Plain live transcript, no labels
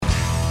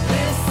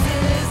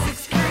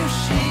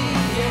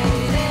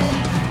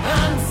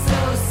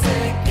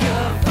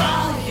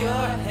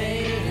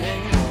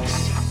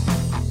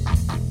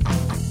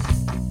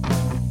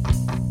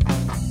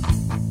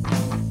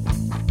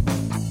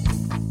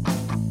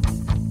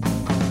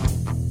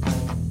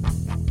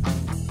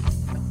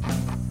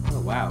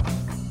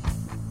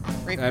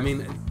right I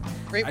mean,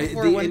 right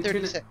before the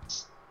internet.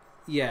 136.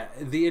 Yeah,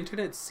 the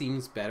internet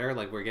seems better.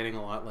 Like we're getting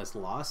a lot less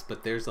loss,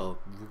 but there's a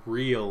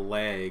real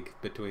lag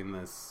between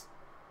this.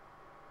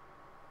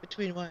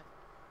 Between what?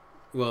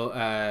 Well,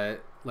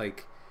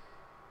 like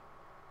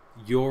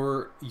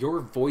your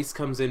voice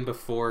comes in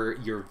before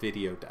your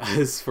video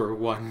does for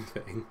one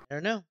thing. I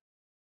don't know.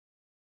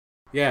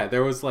 Yeah,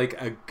 there was like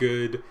a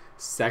good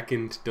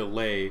second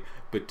delay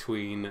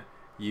between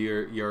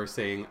you're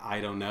saying I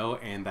don't know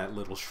and that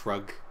little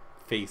shrug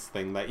face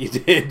thing that you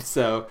did.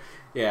 So,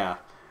 yeah.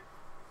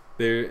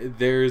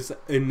 There's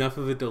enough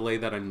of a delay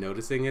that I'm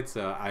noticing it,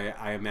 so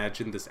I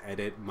imagine this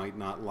edit might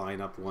not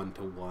line up 1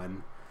 to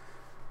 1.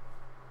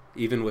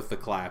 Even with the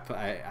clap,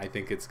 I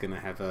think it's gonna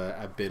have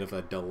a bit of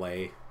a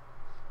delay.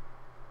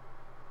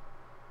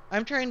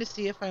 I'm trying to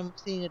see if I'm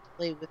seeing a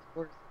delay with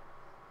yours.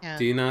 Do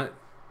And you not?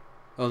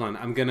 Hold on,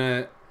 I'm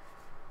gonna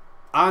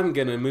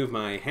move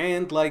my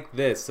hand like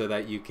this so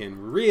that you can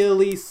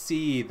really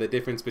see the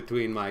difference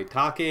between my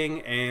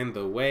talking and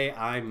the way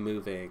I'm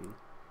moving.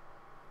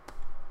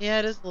 yeah,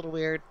 it is a little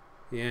weird.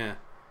 Yeah,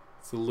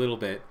 it's a little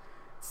bit.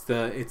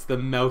 It's the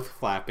mouth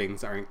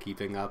flappings aren't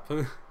keeping up.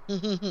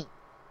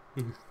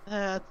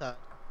 That's odd.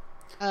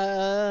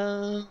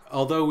 Um,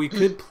 Although we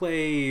could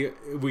play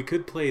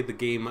the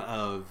game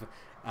of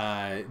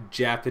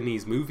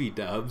Japanese movie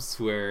dubs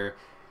where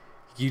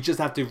you just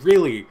have to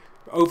really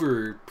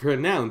over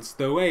pronounce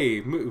the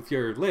way move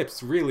your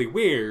lips really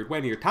weird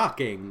when you're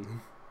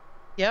talking.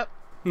 yep,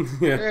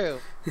 Yeah. true.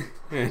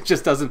 It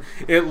just doesn't.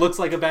 It looks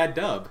like a bad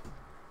dub.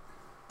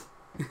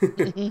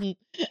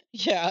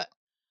 yeah.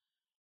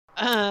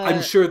 I'm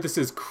Uh, sure this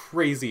is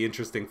crazy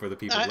interesting for the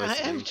people I'm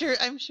listening. sure.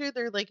 I'm sure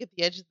they're like at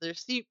the edge of their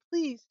seat.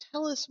 Please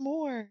tell us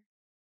more.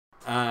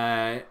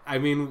 I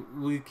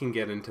mean, we can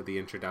get into the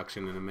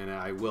introduction in a minute.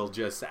 I will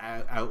just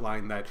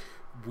outline that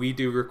we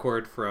do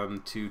record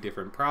from 2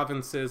 different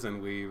provinces,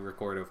 and we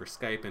record over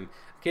Skype. And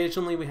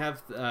occasionally we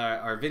have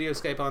our video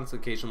Skype on, so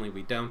occasionally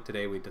we don't.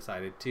 Today we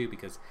decided to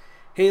because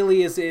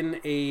Haley is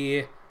in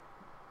a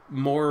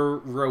more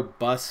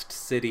robust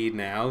city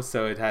now,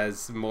 so it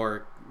has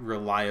more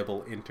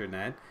reliable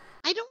internet.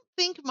 I don't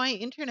think my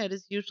internet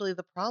is usually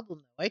the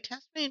problem though. I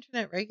test my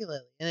internet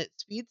regularly, and its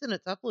speeds and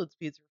its upload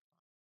speeds are.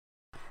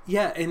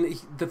 Yeah, and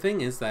the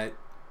thing is that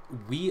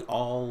we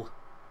all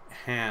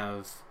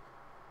have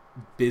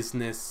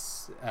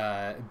business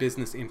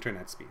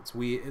internet speeds.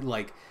 We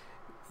like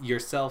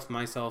yourself,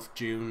 myself,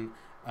 June.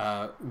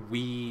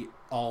 We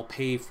all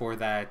pay for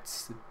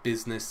that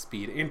business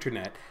speed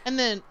internet. And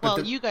then, But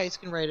well, you guys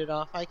can write it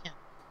off. I can't.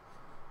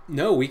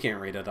 no, we can't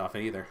rate it off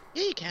either.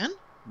 Yeah, you can.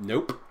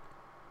 Nope.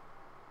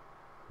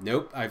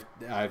 Nope.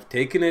 I've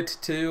taken it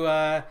to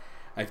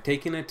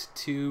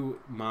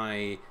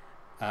my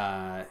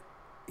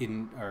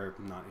or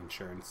not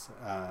insurance,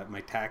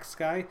 my tax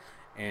guy,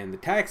 and the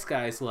tax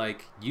guy's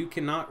like, you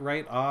cannot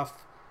write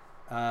off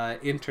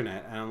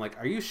internet, and I'm like,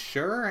 are you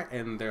sure?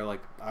 And they're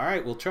like, all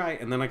right, we'll try.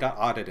 And then I got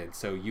audited,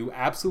 so you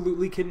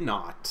absolutely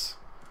cannot.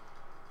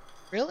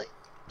 Really?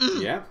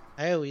 Yeah.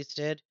 I always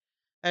did.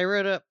 I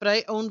wrote up, but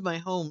I owned my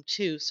home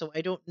too, so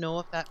I don't know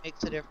if that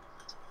makes a difference.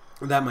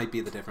 That might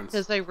be the difference.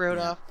 Because I wrote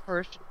Yeah. off a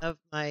portion of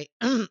my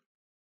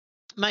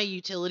my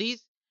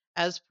utilities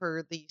as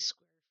per the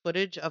square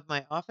footage of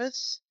my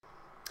office.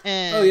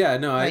 And Oh yeah,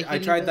 no, my I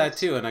heating tried that bills.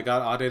 too, and I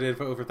got audited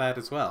over that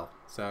as well.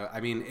 So I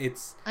mean,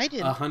 it's I a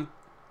didn't. hun.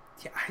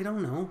 Yeah, I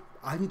don't know.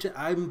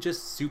 I'm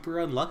just super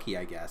unlucky,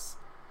 I guess.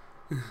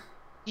 Do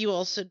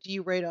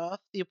you write off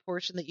the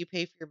portion that you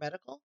pay for your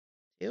medical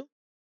too?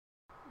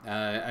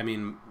 I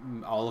mean,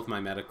 all of my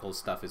medical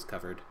stuff is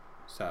covered,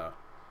 so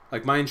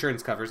like my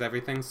insurance covers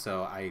everything.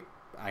 So I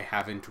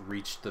haven't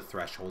reached the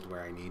threshold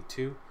where I need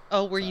to.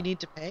 Oh, where you So need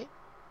to pay?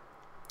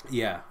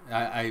 yeah,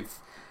 I've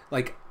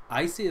like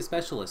I see a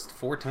specialist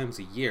 4 times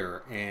a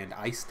year, and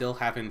I still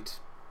haven't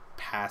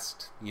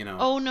passed.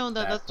 Oh no,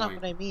 That that's not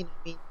point. what I mean.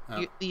 I mean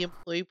Oh. the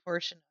employee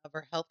portion of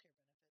our healthcare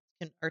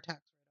benefits are tax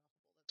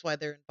write-offable. That's why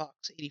they're in box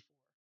 84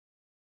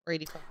 or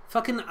 85.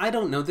 Fucking, I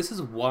don't know. This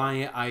is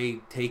why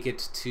I take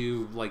it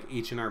to like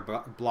H&R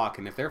Block,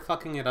 and if they're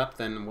fucking it up,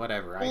 then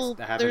whatever. Well,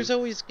 I there's haven't.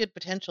 always good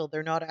potential.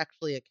 They're not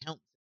actually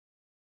accountants.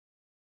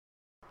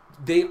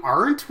 They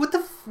aren't. What the?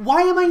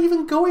 Why am I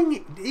even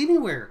going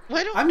anywhere? Well,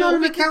 I don't I'm not know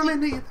an because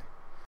accountant either.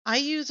 I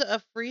use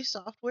a free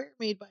software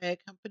made by a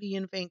company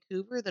in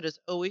Vancouver that has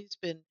always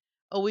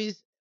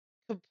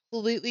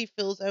completely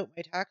fills out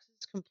my taxes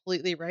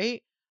completely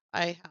right.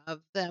 I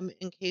have them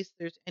in case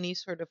there's any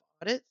sort of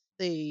audits.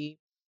 They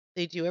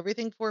do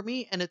everything for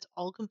me, and it's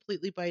all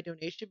completely by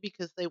donation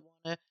because they want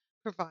to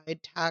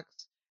provide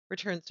tax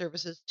return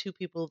services to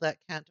people that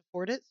can't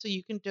afford it. So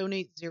you can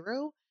donate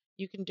 0,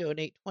 you can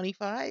donate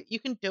 25, you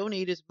can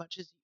donate as much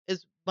or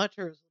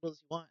as little as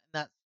you want,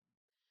 and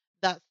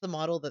that's the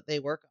model that they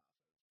work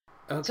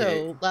on. Okay.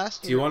 So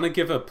last Do you year, want to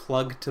give a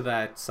plug to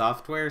that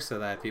software so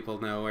that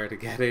people know where to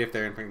get it if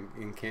they're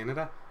in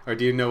Canada? Or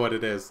do you know what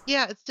it is?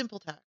 yeah, it's Simple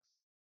Tax.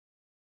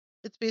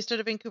 It's based out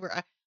of Vancouver.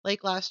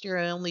 Like last year,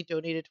 I only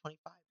donated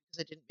 25 because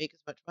I didn't make as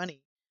much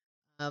money.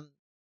 Um,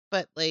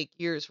 but like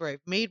years where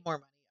I've made more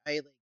money,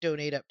 I like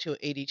donate up to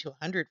 80 to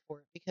 100 for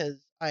it, because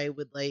I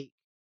would like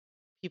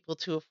people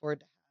to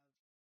afford to have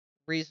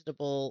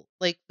reasonable,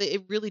 like,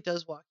 it really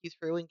does walk you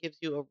through and gives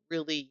you a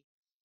really,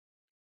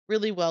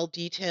 really well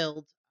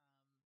detailed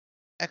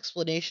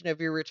explanation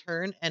of your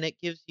return, and it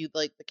gives you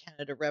like the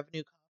Canada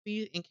Revenue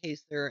copy in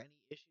case there are any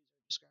issues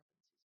or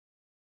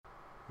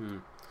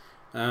discrepancies.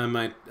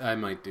 I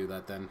might do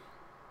that then.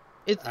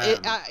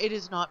 It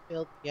is not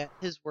failed yet.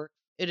 His work,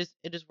 it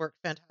has worked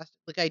fantastic.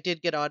 Like, I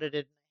did get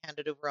audited and I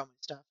handed over all my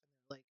stuff,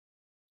 and they're like,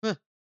 huh.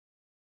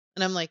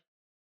 And I'm like,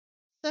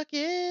 suck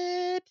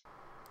it.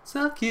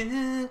 Suck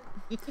it.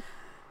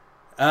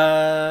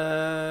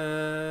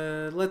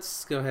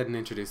 Let's go ahead and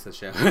introduce the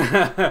show.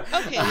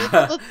 Okay,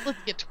 let's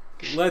get to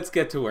work. Let's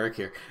get to work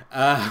here.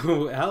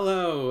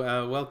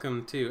 Hello,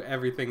 welcome to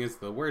Everything is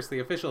the Worst, the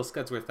official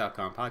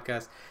Scudsworth.com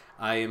podcast.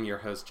 I am your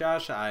host,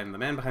 Josh. I'm the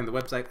man behind the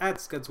website at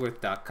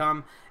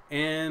Scudsworth.com.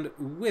 And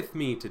with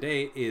me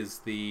today is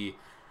the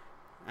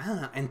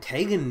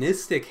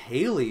antagonistic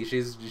Haley.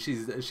 She's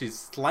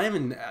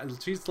slamming.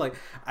 She's like,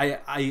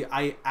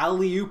 I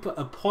alley-oop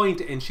a point,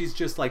 and she's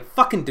just like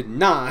fucking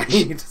denied.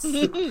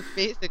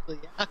 Basically,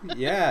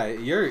 Yeah,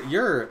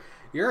 yeah.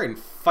 you're in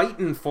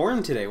fighting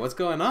form today. What's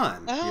going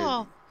on?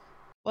 Oh,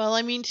 well,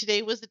 I mean,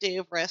 today was a day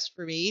of rest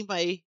for me.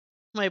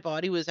 My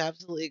body was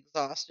absolutely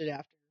exhausted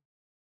after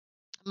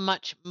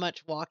much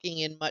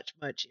walking and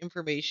much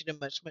information and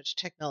much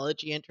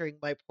technology entering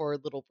my poor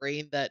little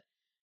brain that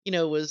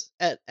was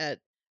at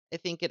I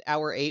think at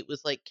hour 8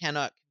 was like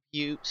cannot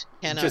Just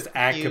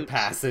at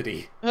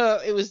capacity.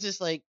 It was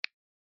just like,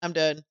 I'm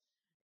done.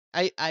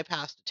 I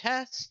passed a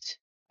test,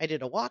 I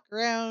did a walk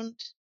around,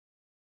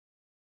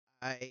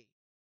 I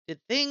did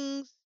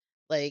things,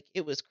 like,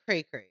 it was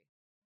cray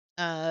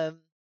I've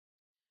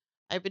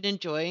been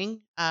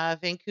enjoying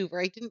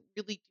Vancouver. I didn't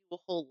really do a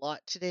whole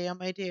lot today on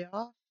my day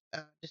off,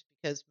 just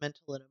because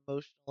mental and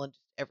emotional and just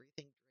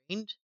everything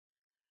drained.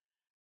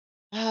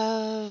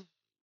 Uh,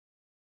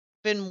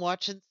 been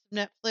watching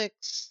some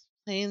Netflix,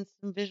 playing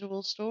some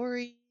visual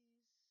stories.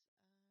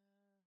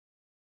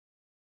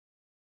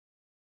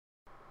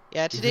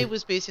 Yeah, today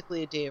was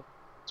basically a day of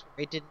rest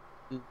where I didn't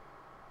do.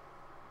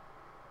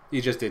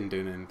 You just didn't do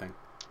anything.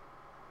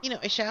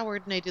 I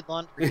showered and I did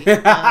laundry.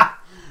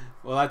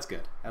 Well, that's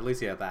good. At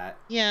least you have that.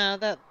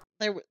 Yeah,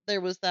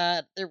 there was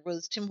that. There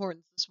was Tim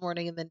Hortons this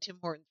morning, and then Tim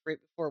Hortons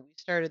right before we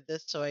started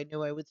this, so I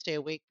knew I would stay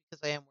awake because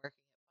I am working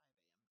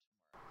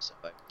at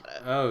 5 a.m.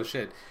 tomorrow. So Oh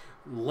shit!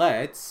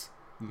 Let's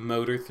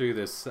motor through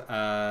this.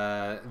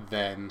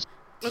 Then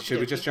should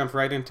we just jump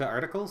right into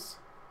articles?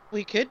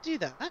 We could do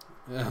that.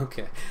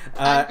 Okay.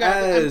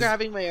 I'm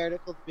grabbing my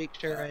article to make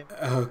sure I'm...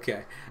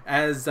 Okay.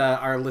 As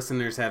our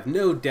listeners have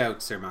no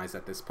doubt surmised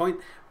at this point,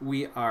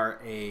 we are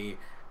a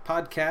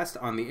podcast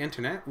on the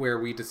internet where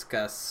we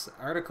discuss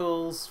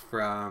articles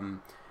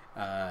from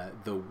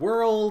the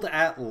world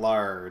at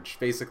large.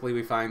 Basically,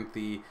 we find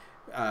the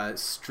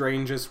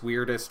strangest,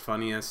 weirdest,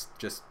 funniest,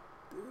 just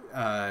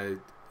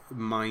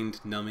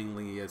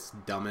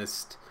mind-numbingly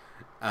dumbest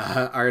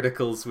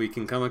articles we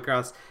can come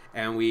across,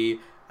 and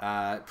we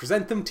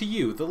present them to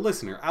you, the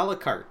listener, a la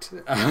carte.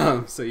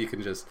 So you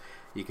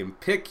can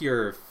pick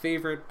your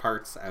favorite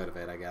parts out of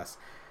it, I guess.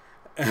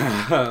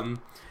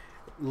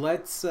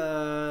 Let's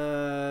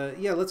go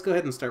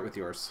ahead and start with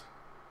yours.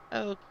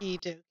 Okie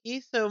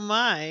dokie. So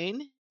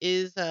mine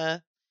is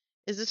a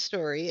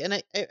story, and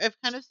I've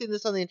kind of seen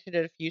this on the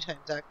internet a few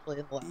times actually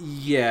in the last.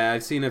 Yeah,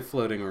 I've seen it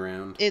floating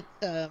around. It's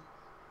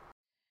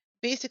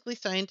basically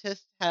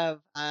scientists have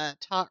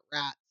taught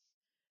rats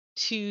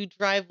to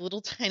drive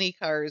little tiny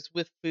cars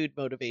with food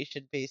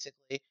motivation,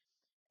 basically.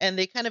 And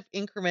they kind of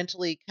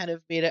incrementally kind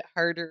of made it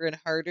harder and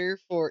harder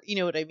for, you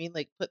know what I mean?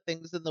 Like, put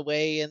things in the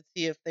way and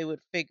see if they would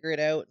figure it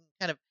out, and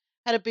kind of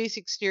had a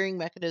basic steering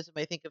mechanism,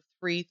 I think, of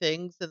 3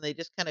 things, and they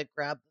just kind of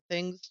grab the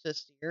things to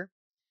steer.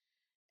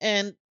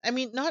 And I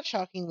mean, not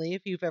shockingly,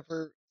 if you've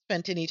ever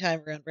spent any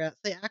time around rats,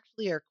 they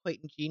actually are quite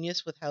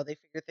ingenious with how they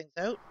figure things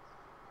out.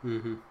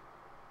 Mm-hmm.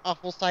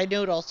 Awful side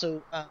note,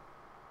 also,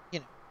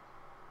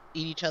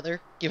 eat each other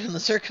given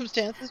the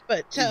circumstances,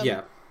 but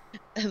yeah,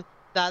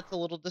 that's a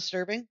little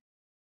disturbing.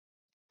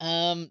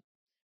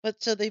 But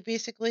so they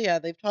basically,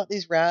 they've taught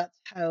these rats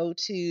how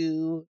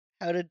to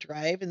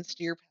drive and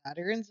steer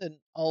patterns, and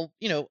all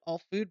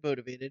food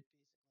motivated.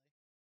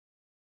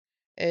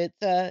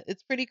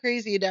 It's pretty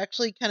crazy. It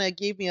actually kind of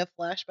gave me a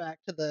flashback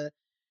to the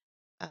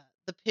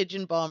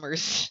pigeon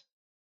bombers.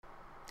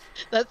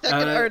 That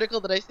second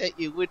article that I sent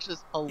you, which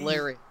was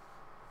hilarious.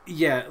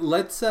 Yeah,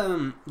 let's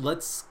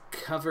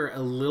cover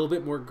a little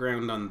bit more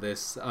ground on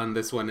this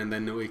one, and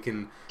then we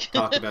can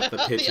talk about the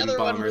pigeon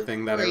bomber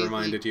thing that I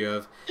reminded you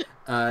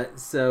of.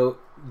 So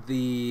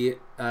the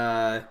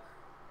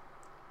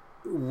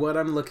what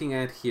I'm looking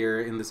at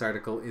here in this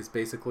article is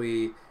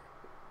basically,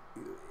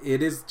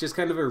 it is just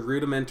kind of a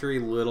rudimentary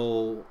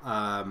little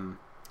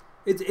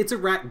it's a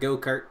rat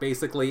go-kart,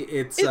 basically.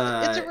 It's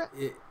a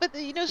but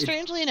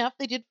strangely enough,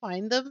 they did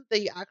find them.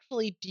 They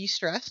actually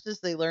de-stressed as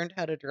they learned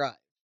how to drive,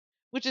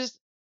 which is,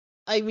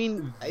 I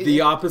mean,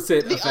 the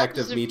opposite effect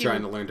of me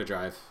trying to learn to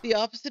drive. The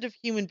opposite of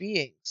human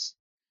beings.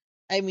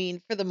 I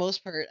mean, for the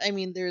most part, I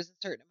mean, there's a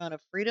certain amount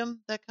of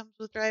freedom that comes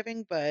with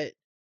driving, but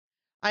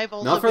I've Not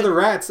also for the been,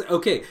 rats.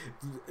 Okay,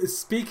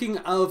 speaking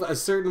of a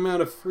certain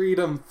amount of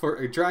freedom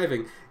for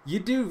driving, you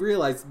do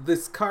realize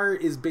this car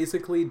is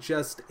basically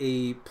just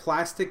a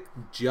plastic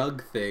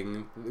jug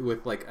thing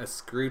with like a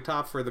screw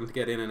top for them to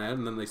get in and out,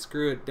 and then they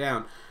screw it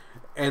down.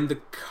 And the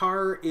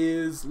car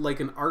is like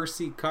an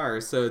RC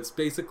car, so it's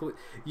basically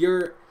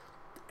you're.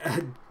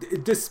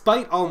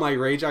 Despite all my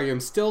rage, I am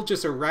still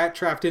just a rat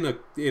trapped in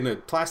a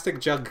plastic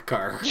jug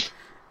car.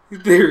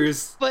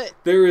 There's but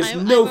there is I'm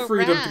no a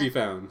freedom to be rat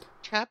found.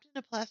 trapped in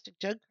a plastic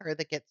jug car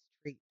that gets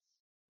treats.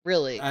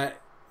 Really? Uh,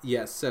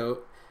 yeah.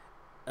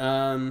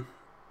 Um,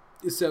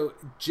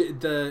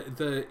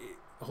 the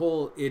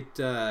whole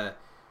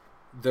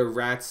the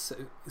rats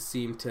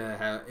seem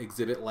to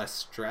exhibit less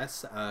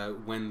stress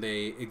when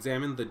they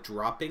examine the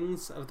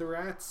droppings of the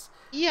rats.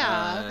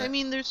 Yeah, I Uh,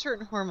 mean, there's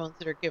certain hormones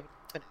that are given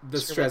an the extra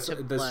weight stress to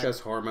the blood. stress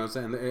hormones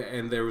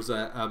and there was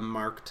a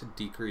marked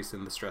decrease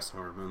in the stress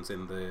hormones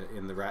in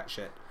the rat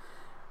shit.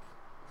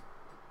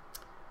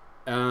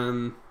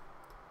 Um,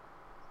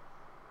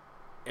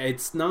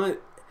 it's not.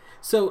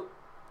 So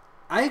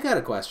I got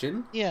a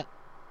question. Yeah.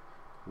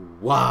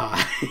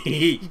 Why?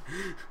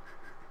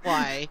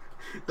 Why?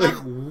 Like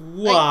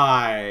Um, I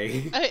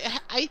why?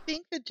 I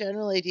think the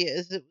general idea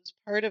is it was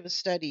part of a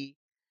study.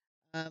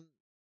 Um,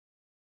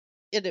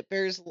 and it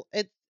bears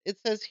it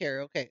says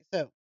here. Okay,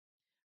 so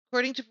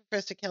according to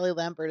Professor Kelly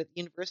Lambert at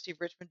the University of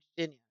Richmond,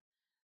 Virginia,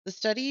 the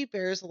study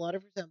bears a lot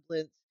of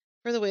resemblance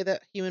for the way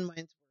that human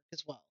minds work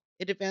as well.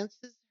 It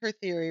advances her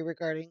theory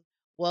regarding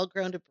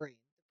well-grounded brain,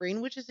 the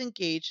brain which is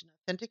engaged in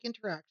authentic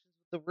interactions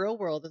with the real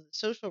world and the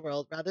social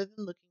world rather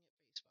than looking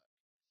at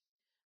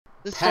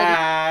Facebook. The study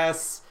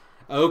Pass.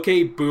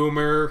 Okay,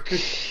 boomer.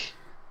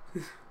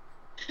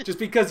 Just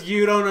because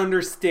you don't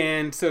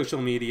understand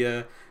social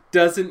media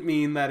doesn't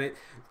mean that it.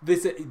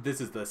 This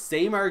is the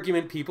same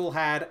argument people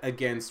had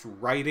against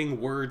writing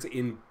words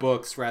in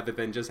books rather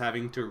than just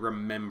having to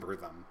remember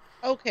them.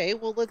 Okay,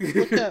 well let's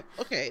look up.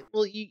 Okay,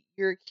 well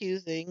you're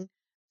accusing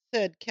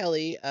said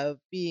Kelly of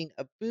being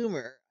a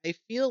boomer. I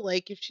feel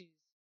like if she's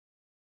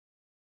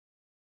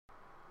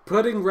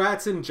Putting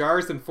rats in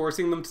jars and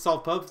forcing them to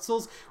solve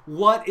puzzles.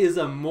 What is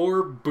a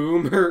more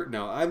boomer?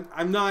 No,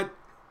 I'm not.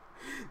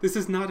 This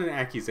is not an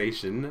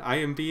accusation.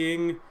 I'm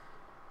being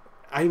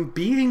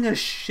a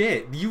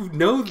shit. You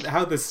know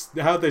how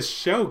this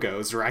show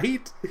goes,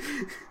 right?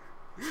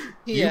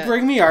 You yeah.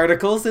 bring me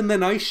articles and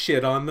then I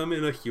shit on them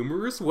in a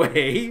humorous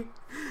way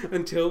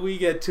until we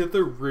get to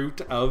the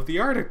root of the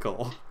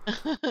article.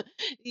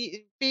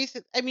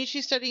 Basic. I mean,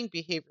 she's studying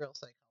behavioral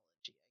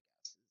psychology, I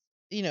guess.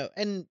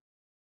 And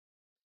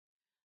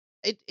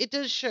it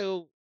does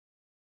show.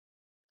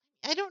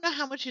 I don't know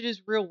how much it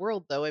is real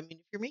world though. I mean,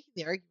 if you're making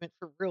the argument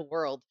for real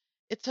world,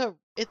 it's a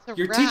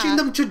You're teaching rat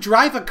them to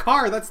drive a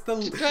car.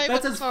 to drive a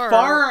That's as car.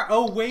 far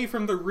away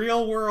from the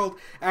real world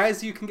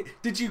as you can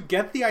get. Did you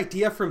get the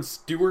idea from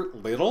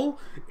Stuart Little?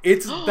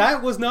 It's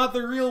that was not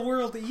the real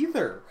world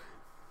either.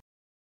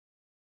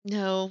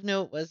 No,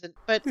 no, it wasn't.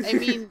 But I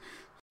mean,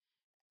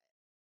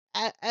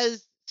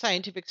 as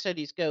scientific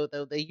studies go,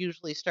 though, they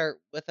usually start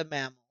with a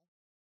mammal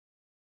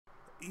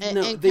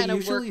No, and they kind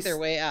of work usually their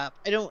way up.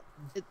 I don't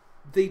it,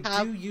 they have.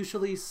 do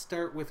usually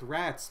start with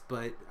rats,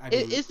 but I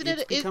mean, Isn't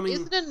it's becoming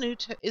isn't it a new?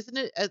 Isn't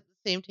it at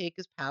the same take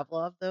as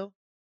Pavlov though?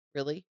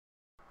 Really?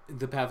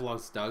 the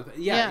Pavlov's dog.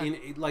 Yeah,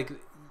 Yeah. like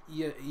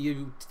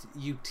you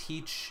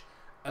teach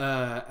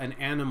an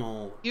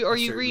animal Or a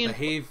you certain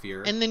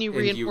behavior, and then you and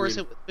reinforce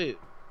it with food.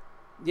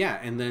 yeah,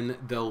 and then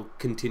they'll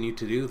continue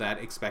to do that,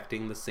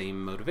 expecting the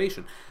same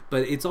motivation.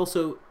 But it's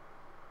also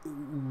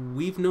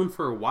we've known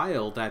for a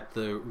while that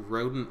the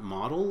rodent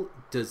model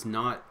does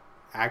not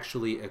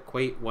actually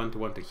equate one to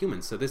one to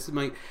humans. So this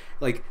might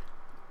like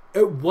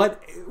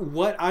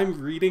what I'm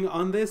reading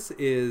on this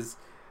is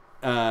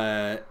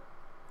uh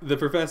the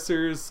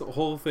professor's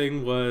whole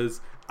thing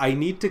was I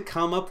need to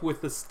come up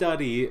with a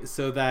study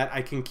so that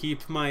I can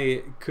keep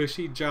my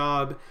cushy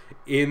job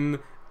in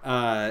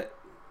uh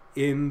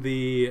in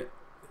the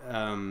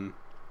um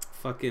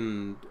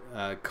fucking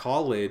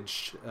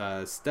college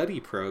study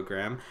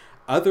program.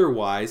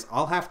 Otherwise,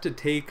 I'll have to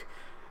take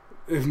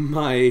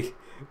my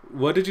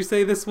what did you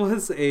say this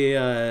was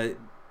a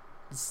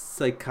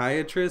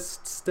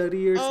psychiatrist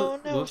study or Oh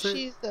something? What no, was it?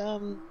 she's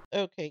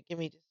okay, give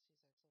me just 2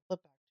 seconds. I'll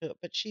flip back to it.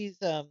 But she's.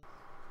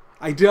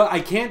 I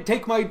can't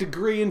take my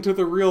degree into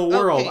the real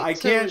world. Okay, I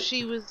so can't.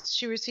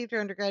 she received her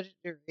undergraduate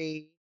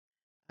degree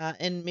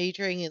in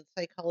majoring in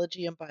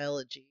psychology and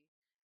biology,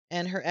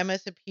 and her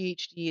MS and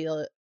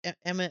PhD,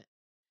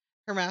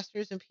 her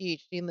master's and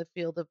PhD in the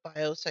field of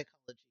biopsychology,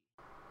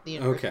 the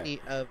Okay.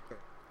 University of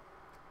York.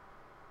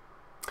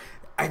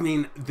 I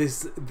mean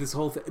this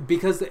whole thing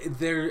because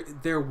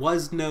there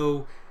was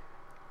no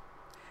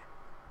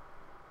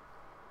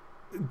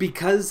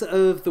because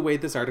of the way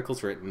this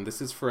article's written.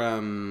 This is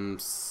from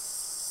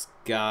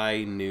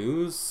Sky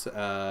News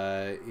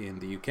in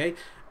the UK.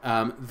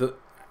 The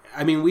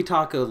I mean, we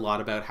talk a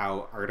lot about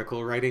how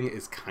article writing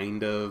is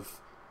kind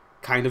of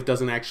kind of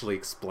doesn't actually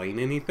explain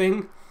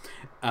anything.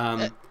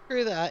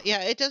 True that.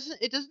 Yeah, it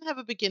doesn't have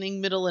a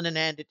beginning, middle, and an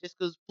end. It just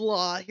goes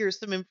blah. Here's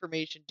some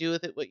information. Do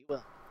with it what you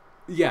will.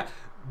 Yeah,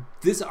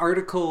 this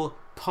article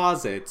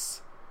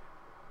posits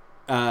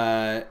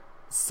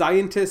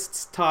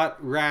scientists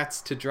taught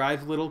rats to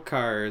drive little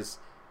cars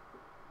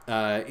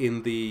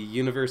in the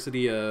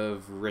University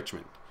of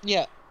Richmond.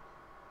 Yeah.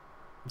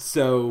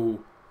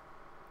 So,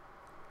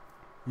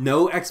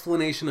 no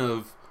explanation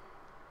of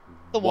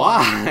The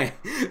why.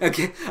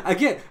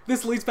 Again,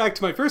 this leads back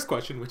to my first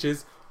question, which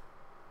is,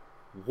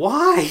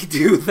 why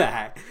do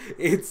that?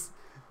 It's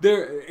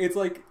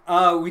like,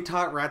 we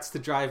taught rats to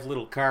drive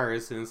little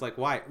cars, and it's like,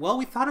 why? Well,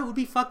 we thought it would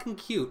be fucking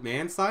cute,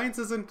 man. Science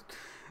isn't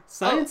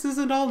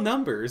all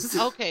numbers.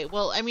 Okay,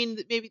 well, I mean,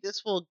 maybe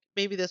this will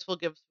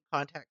give some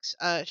context.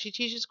 She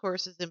teaches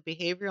courses in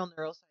behavioral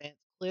neuroscience,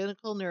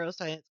 clinical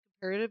neuroscience,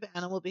 comparative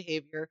animal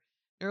behavior,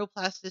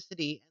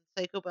 neuroplasticity,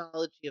 and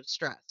psychobiology of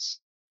stress.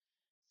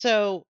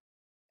 So,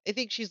 I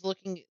think she's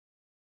looking.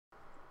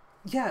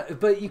 Yeah,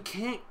 but you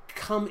can't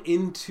come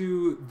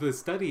into the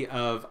study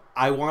of,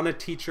 I want to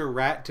teach a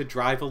rat to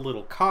drive a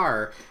little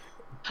car.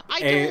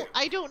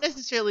 I don't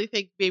necessarily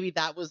think maybe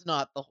that was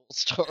not the whole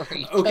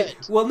story. Okay,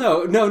 well,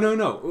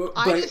 no.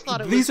 I just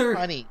thought it was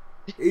funny.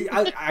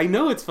 I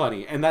know it's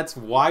funny, and that's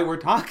why we're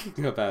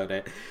talking about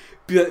it.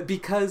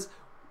 Because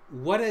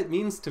what it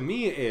means to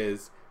me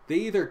is they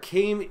either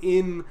came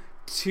in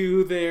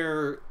to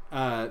their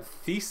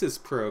thesis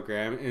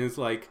program and it's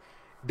like,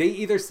 they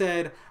either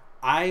said,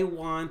 I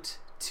want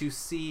to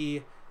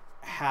see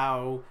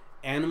how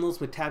animals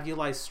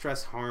metabolize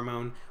stress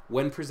hormone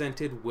when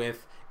presented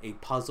with a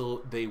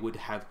puzzle they would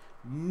have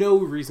no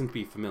reason to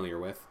be familiar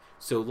with,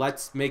 so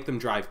let's make them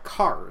drive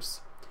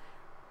cars.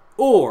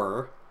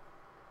 Or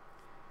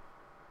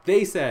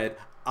they said,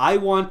 I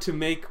want to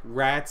make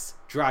rats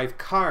drive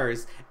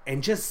cars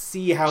and just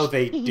see how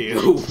they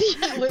do.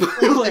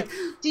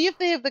 See if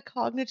they have the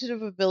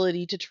cognitive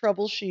ability to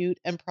troubleshoot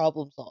and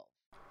problem solve.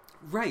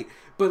 Right,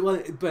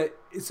 but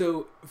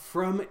so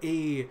from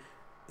a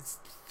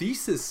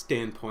thesis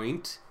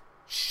standpoint,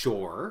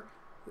 sure,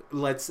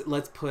 let's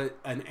put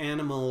an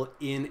animal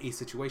in a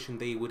situation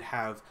they would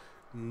have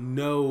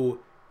no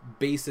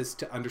basis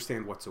to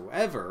understand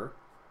whatsoever,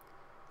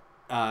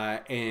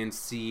 and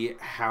see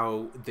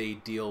how they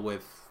deal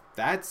with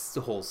that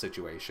whole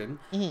situation.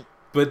 Mm-hmm.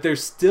 But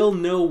there's still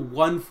no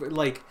one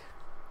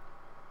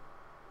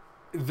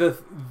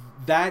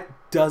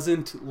that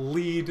doesn't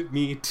lead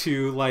me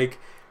to like,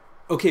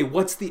 okay,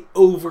 what's the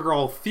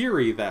overall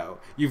theory, though?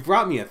 You've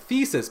brought me a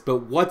thesis,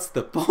 but what's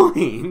the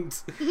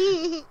point?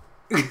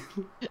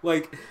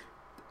 Like,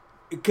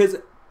 because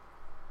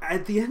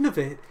at the end of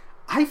it,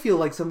 I feel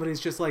like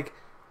somebody's just like,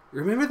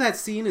 remember that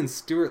scene in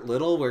Stuart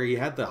Little where he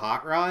had the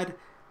hot rod?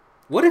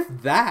 What if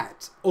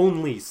that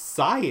only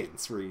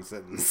science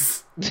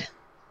reasons?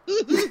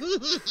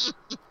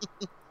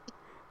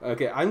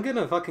 Okay, I'm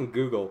gonna fucking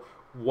Google,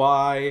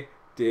 why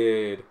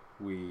did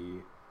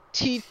we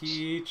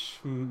teach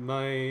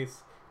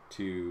mice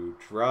to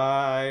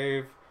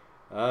drive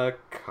a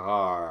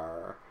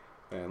car?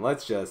 And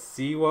let's just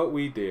see what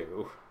we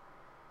do.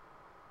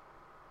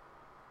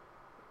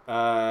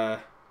 Okay,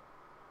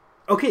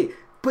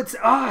 but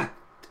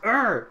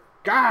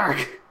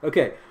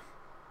okay.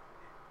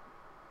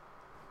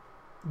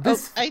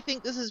 I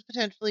think this is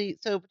potentially,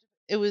 so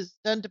it was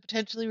done to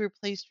potentially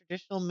replace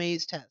traditional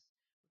maze tests,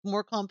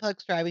 more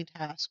complex driving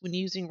tasks when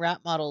using rat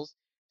models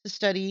to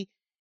study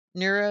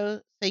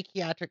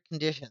neuropsychiatric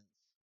conditions.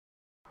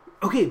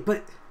 Okay,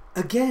 but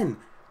again,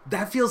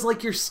 that feels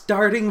like you're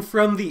starting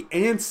from the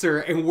answer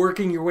and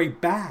working your way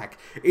back.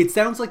 It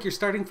sounds like you're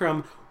starting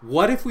from,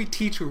 what if we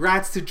teach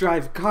rats to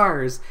drive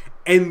cars,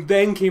 and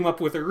then came up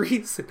with a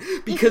reason?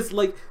 Because,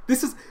 like,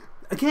 this is,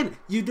 again,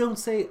 you don't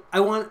say,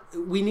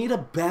 we need a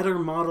better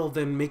model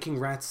than making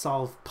rats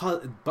solve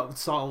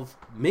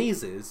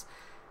mazes.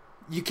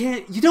 You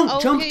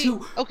don't jump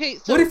to, okay,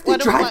 so what if they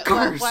drive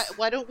cars?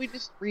 Why don't we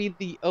just read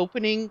the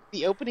opening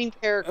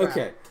paragraph?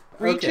 Okay.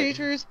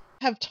 Researchers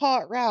have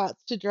taught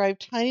rats to drive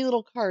tiny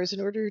little cars in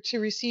order to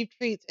receive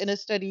traits in a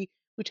study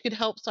which could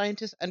help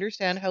scientists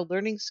understand how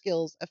learning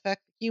skills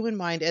affect the human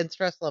mind and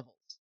stress levels.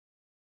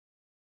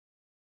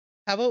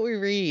 How about we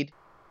read?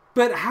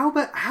 But how?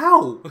 That,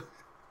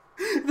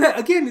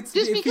 again,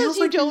 just because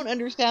you don't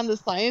understand the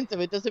science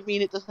of it doesn't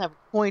mean it doesn't have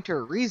a point or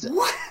a reason.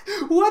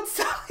 What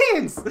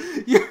science?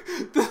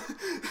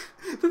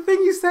 The thing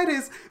you said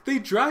is they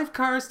drive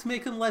cars to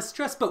make them less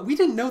stressed, but we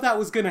didn't know that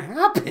was going to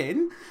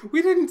happen.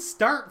 We didn't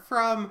start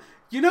from,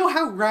 you know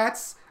how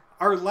rats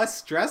are less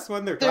stressed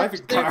when they're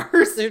driving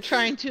cars? They're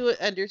trying to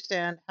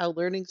understand how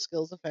learning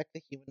skills affect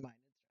the human mind.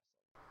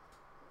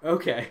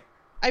 Okay.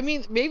 I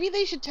mean, maybe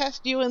they should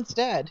test you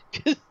instead.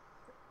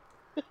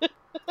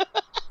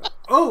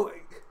 Oh,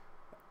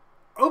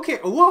 okay.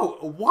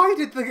 Whoa! Why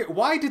did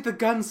the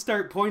gun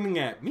start pointing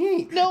at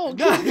me? No,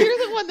 because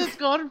you're the one that's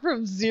gone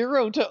from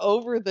 0 to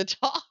over the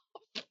top.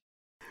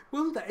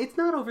 Well, it's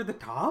not over the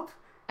top.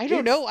 I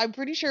don't know. I'm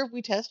pretty sure if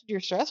we tested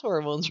your stress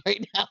hormones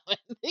right now, I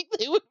think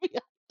they would be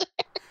up there.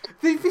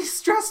 They'd be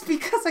stressed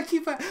because I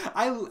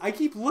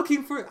keep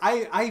looking for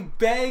I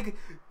beg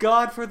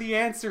God for the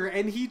answer,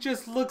 and he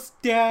just looks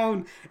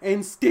down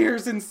and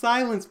stares in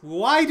silence.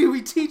 Why do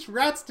we teach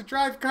rats to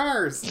drive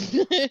cars?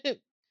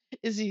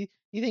 Is he?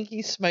 You think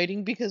he's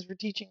smiting because we're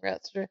teaching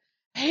rats to?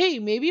 Hey,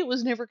 maybe it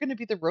was never going to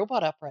be the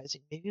robot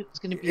uprising. Maybe it was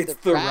going to be It's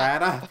the the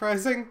rat. rat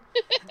uprising.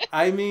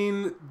 I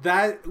mean,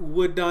 that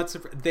would not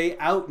they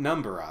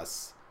outnumber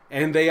us,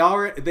 and they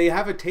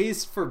have a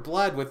taste for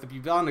blood with the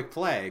bubonic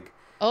plague.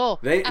 Oh,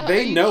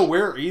 They know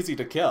we're easy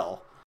to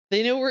kill.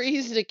 They know we're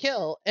easy to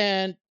kill,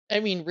 and I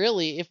mean,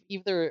 really, if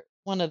either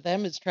one of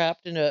them is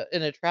trapped in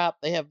a trap,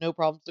 they have no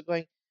problems with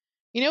going.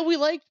 We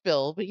liked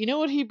Bill, but you know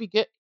what? He'd be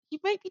good. He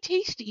might be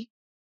tasty.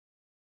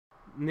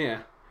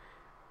 Yeah.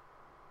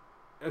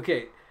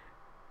 Okay.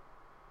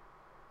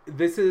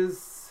 This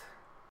is.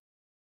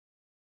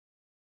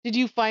 Did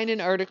you find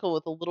an article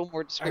with a little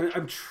more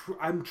description?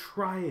 I'm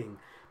trying,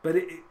 but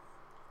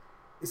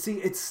see,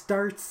 it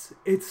starts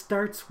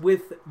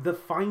with the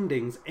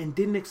findings and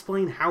didn't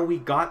explain how we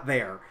got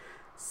there.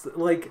 So,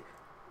 like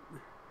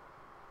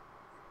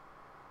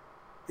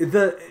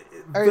the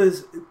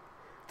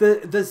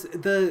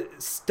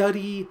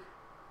study,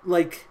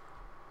 like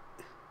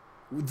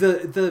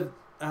the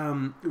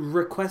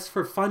request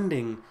for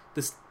funding,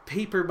 this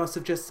paper must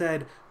have just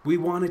said, we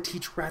want to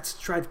teach rats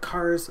to drive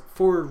cars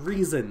for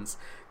reasons,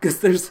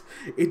 because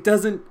it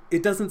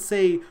doesn't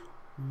say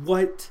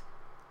what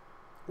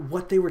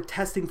they were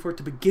testing for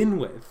to begin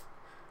with.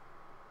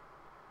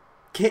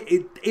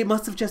 It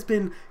must have just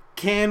been,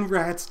 can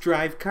rats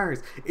drive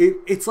cars?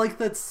 It's like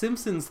that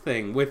Simpsons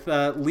thing with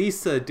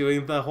Lisa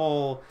doing the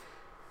whole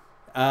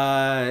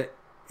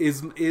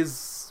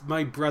is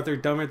my brother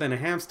dumber than a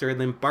hamster? And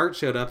then Bart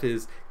showed up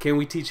can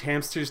we teach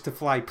hamsters to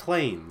fly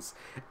planes?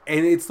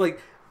 And it's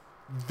like,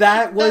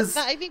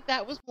 I think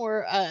that was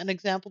more an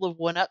example of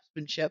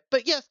one-upsmanship.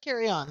 But yes,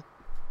 carry on.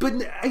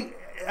 But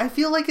I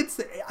feel like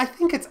I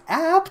think it's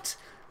apt,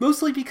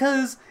 mostly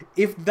because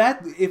if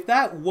that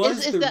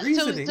was the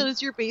reasoning. So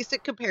is your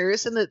basic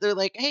comparison that they're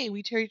like, hey,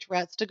 we teach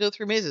rats to go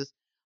through mazes?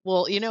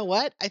 Well, you know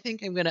what? I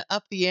think I'm going to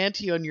up the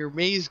ante on your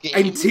maze game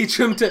and teach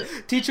them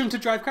to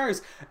drive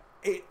cars.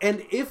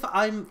 And if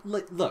I'm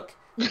look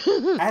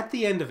at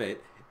the end of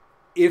it,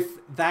 if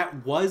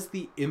that was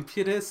the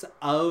impetus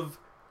of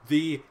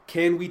the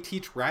can we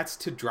teach rats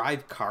to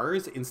drive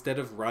cars instead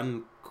of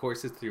run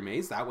courses through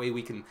maze, that way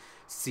we can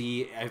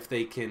see if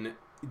they can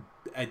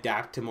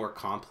adapt to more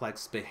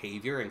complex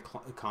behavior and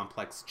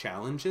complex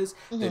challenges,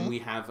 then we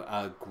have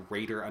a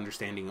greater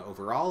understanding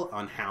overall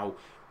on how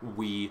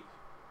we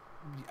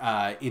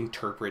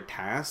interpret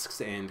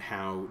tasks and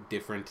how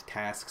different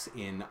tasks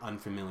in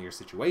unfamiliar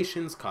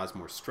situations cause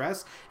more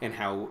stress and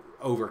how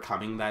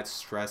overcoming that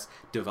stress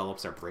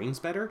develops our brains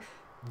better,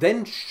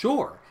 then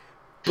sure.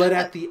 But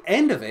at the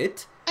end of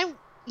it,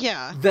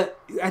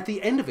 at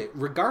the end of it,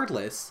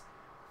 regardless,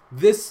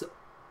 this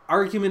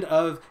argument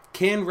of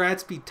can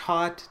rats be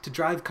taught to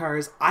drive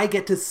cars, I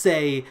get to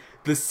say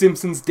the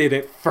Simpsons did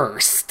it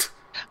first.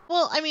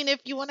 Well, I mean, if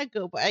you want to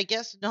go by, I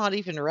guess not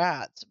even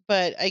rats,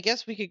 but I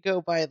guess we could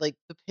go by like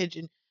the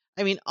pigeon.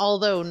 I mean,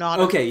 although not.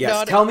 Okay,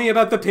 yes. Tell me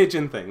about the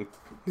pigeon thing.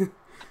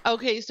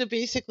 Okay, so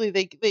basically,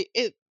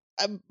 it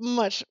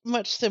much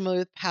similar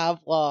with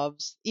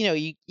Pavlov's.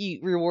 You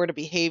reward a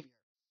behavior.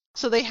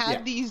 So they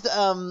had these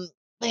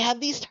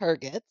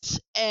targets,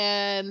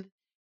 and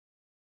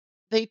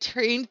they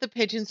trained the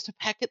pigeons to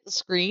peck at the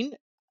screen,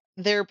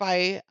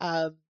 thereby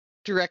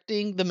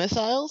directing the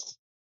missiles.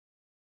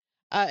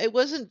 It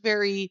wasn't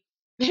very.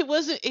 It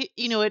wasn't. It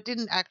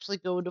didn't actually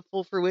go into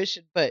full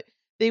fruition, but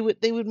they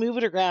would move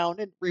it around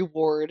and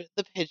reward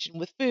the pigeon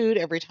with food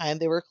every time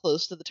they were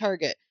close to the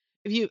target.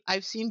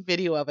 I've seen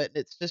video of it,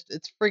 and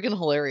it's friggin'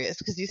 hilarious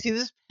because you see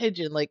this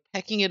pigeon like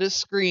pecking at a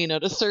screen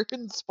at a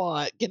certain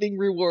spot, getting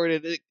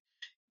rewarded. It,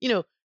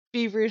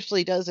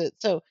 feverishly does it.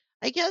 So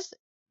I guess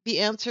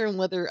the answer on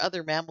whether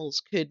other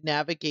mammals could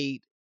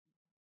navigate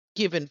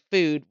given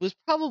food was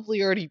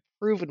probably already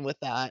proven with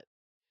that.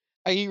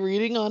 Are you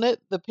reading on it,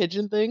 the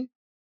pigeon thing?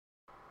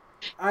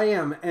 I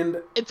am,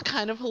 and it's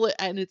kind of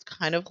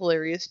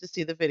hilarious to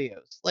see the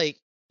videos. Like,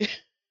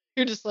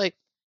 you're just like,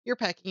 you're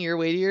pecking your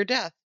way to your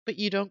death, but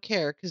you don't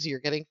care because you're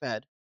getting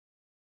fed.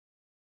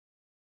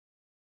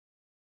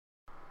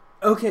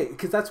 Okay,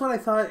 because that's what I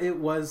thought it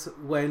was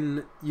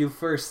when you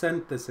first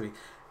sent this to me.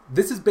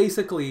 This is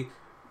basically,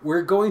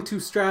 we're going to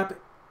strap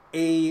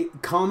a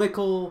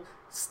comical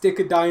stick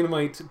of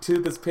dynamite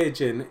to this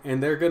pigeon,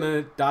 and they're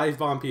gonna dive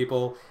bomb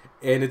people,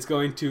 and it's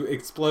going to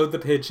explode the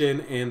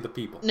pigeon and the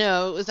people.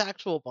 No, it was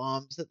actual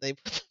bombs that they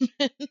put them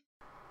in.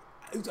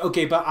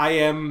 Okay, but I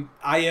am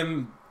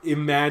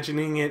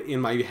imagining it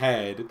in my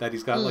head that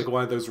he's got like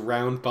one of those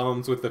round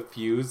bombs with the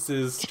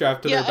fuses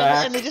strapped to their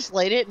back. And they just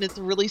light it, and it's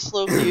a really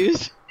slow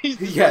fuse. He's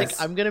just like,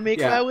 I'm gonna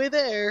make my way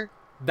there.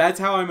 That's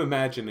how I'm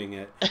imagining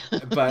it.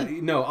 But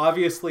no,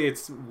 obviously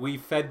we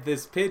fed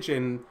this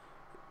pigeon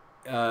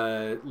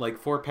like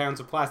 4 pounds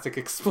of plastic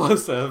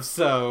explosive,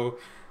 so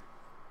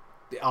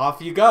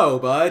off you go,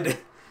 bud.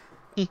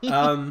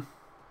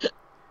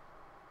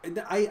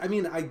 I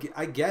mean,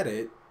 I get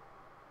it.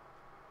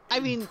 I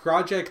mean,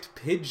 Project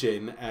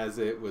Pigeon, as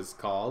it was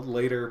called,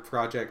 later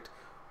Project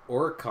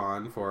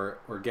Orcon for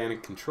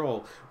Organic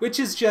Control, which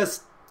is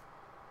just,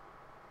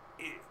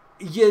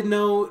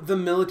 the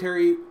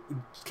military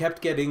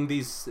kept getting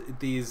these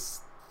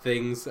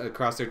things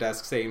across their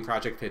desk saying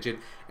Project Pigeon,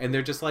 and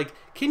they're just like,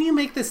 can you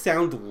make this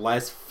sound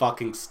less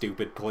fucking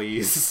stupid,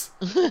 please?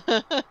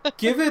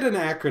 Give it an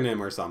acronym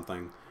or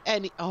something.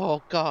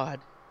 Oh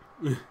god.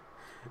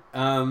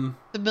 The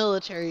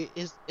military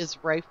is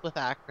rife with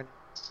acronyms.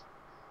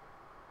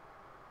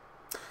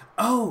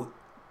 Oh,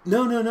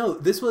 no.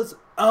 This was...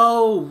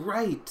 Oh,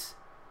 right.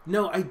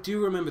 No, I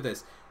do remember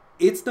this.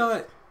 It's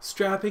not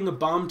strapping a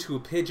bomb to a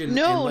pigeon.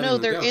 No,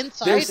 they're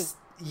inside.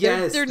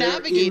 They're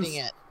navigating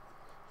it.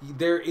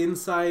 They're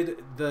inside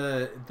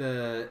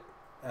they're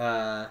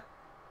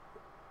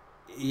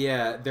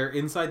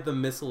inside the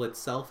missile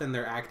itself, and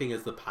they're acting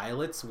as the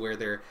pilots, where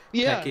they're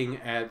pecking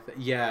at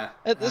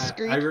the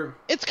screen.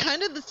 It's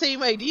kind of the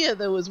same idea,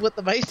 though, as what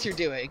the mice are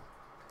doing.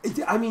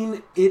 I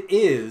mean, it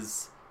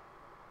is,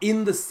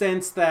 in the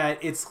sense that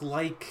it's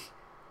like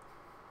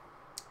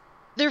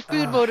they're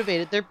food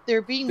motivated.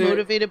 They're being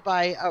motivated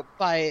by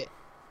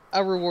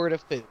a reward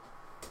of food.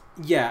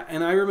 Yeah,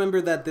 and I remember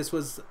that this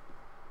was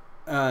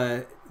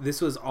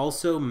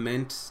also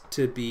meant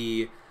to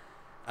be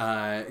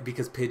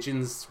because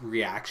pigeons'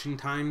 reaction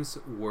times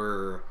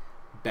were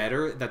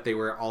better, that they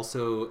were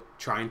also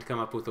trying to come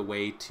up with a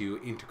way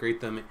to integrate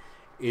them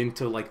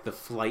into like the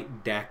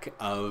flight deck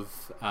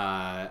of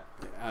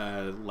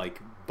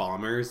like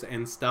bombers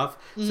and stuff,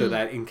 so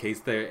that in case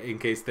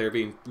they're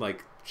being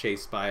like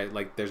chased by,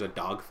 like, there's a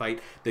dogfight,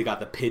 they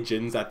got the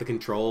pigeons at the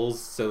controls.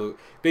 So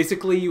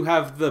basically you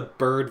have the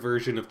bird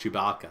version of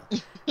Chewbacca.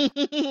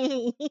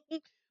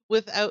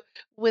 with a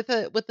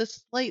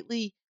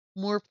slightly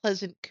more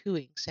pleasant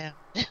cooing sound.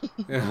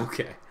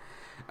 Okay.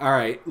 All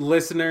right,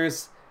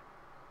 listeners,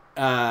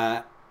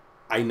 I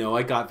know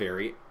I got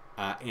very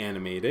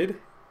animated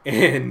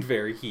and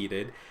very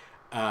heated.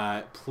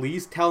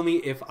 Please tell me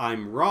if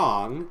I'm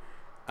wrong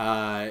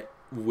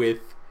with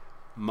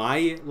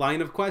my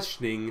line of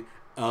questioning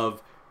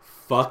of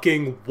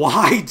fucking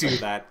why do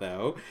that,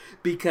 though,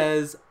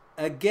 because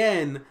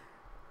again,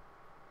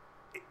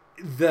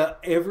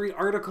 every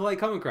article I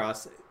come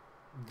across,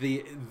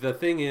 the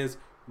thing is,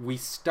 we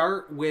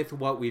start with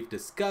what we've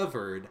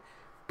discovered,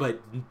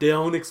 but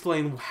don't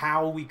explain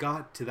how we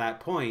got to that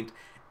point,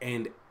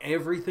 and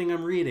everything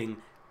I'm reading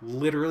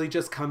literally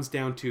just comes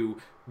down to,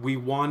 we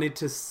wanted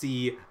to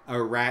see a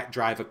rat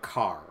drive a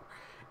car.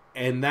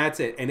 And that's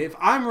it. And if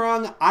I'm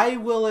wrong, I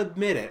will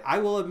admit it. I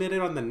will admit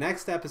it on the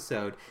next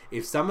episode.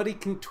 If somebody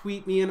can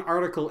tweet me an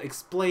article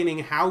explaining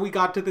how we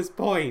got to this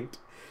point.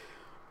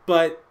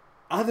 But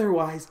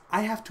otherwise,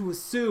 I have to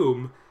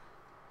assume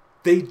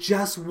they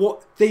just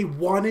they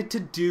wanted to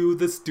do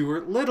the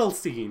Stuart Little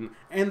scene.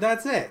 And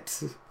that's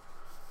it.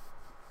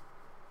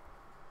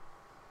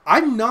 I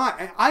am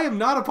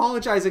not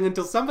apologizing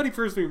until somebody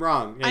proves me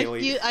wrong,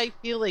 Haley. I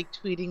feel like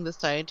tweeting the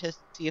scientists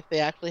to see if they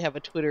actually have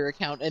a Twitter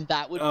account, and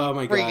that would be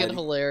friggin'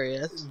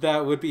 hilarious.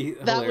 That would be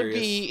hilarious. That would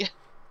be...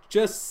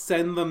 Just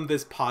send them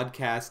this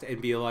podcast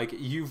and be like,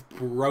 you've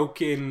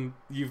broken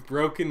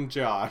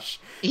Josh.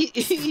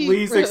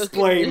 Please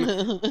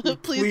explain.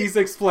 Please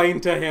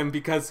explain to him,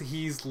 because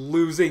he's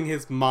losing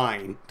his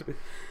mind.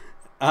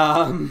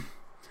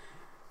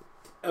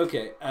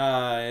 Okay,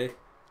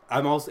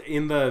 I'm also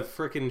in the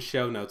frickin'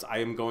 show notes. I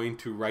am going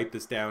to write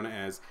this down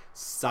as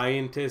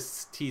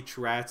scientists teach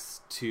rats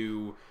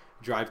to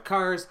drive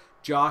cars.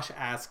 Josh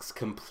asks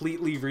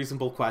completely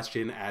reasonable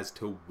question as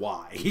to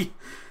why,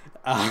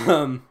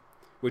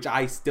 which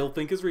I still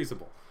think is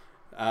reasonable.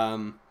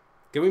 Can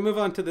we move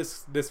on to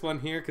this one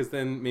here? Because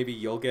then maybe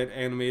you'll get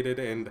animated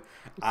and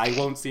I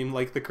won't seem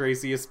like the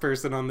craziest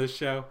person on this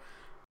show.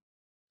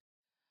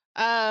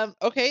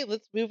 Okay,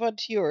 let's move on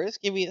to yours.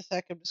 Give me a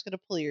sec. I'm just going to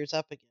pull yours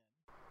up again.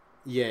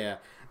 Yeah,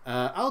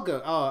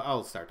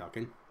 I'll start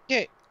talking.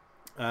 Okay.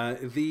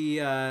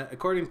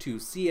 According to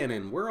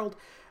CNN World,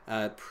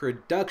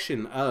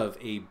 production of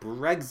a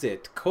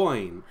Brexit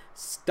coin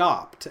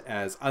stopped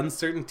as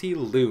uncertainty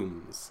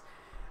looms.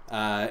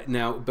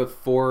 Now,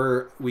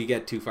 before we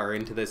get too far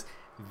into this,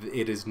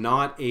 it is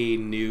not a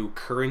new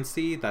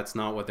currency. That's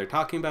not what they're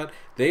talking about.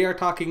 They are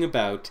talking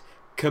about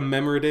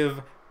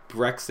commemorative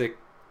Brexit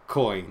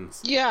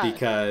coins. Yeah.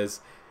 Because...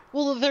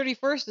 Well, the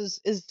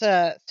 31st is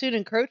soon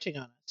encroaching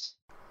on us.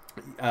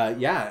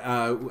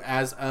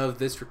 As of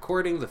this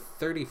recording, the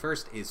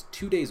 31st is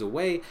 2 days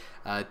away.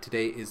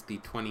 Today is the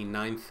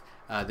 29th.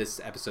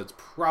 This episode's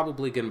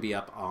probably going to be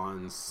up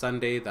on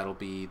Sunday. That'll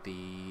be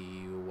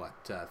the,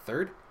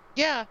 3rd?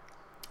 Yeah,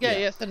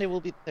 Sunday will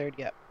be the 3rd,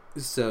 yeah.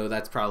 So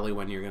that's probably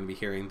when you're going to be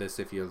hearing this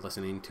if you're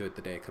listening to it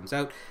the day it comes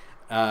out.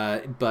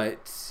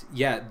 But,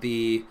 yeah,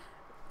 the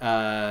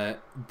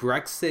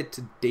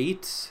Brexit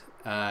date...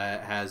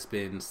 has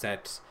been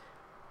set.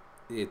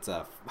 It's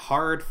a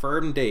hard,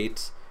 firm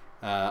date.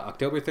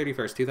 October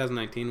 31st,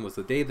 2019 was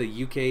the day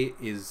the UK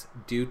is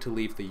due to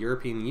leave the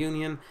European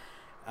Union.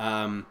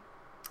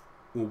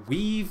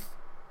 We've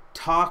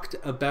talked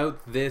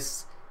about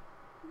this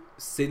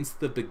since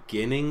the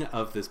beginning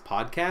of this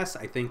podcast.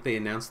 I think they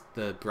announced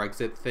the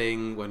Brexit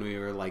thing when we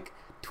were like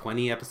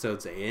 20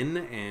 episodes in,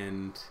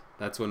 and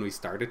that's when we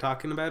started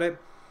talking about it.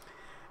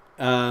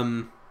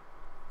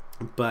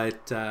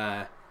 But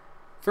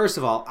first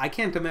of all, I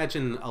can't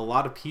imagine a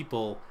lot of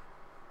people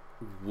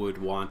would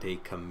want a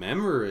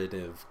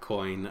commemorative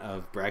coin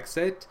of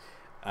Brexit.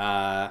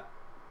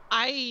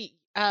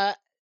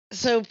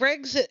 So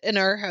Brexit in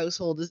our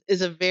household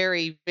is a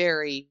very,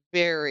 very,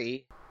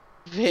 very,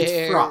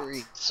 It's fraught.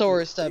 very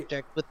sore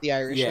subject with the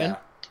Irishmen. Yeah.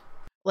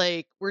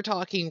 Like, we're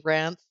talking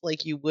rants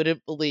like you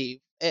wouldn't believe.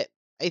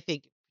 I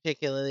think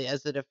particularly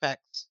as it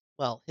affects,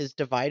 well, his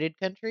divided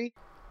country.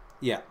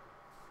 Yeah.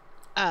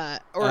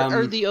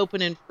 Or the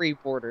open and free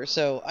border.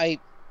 So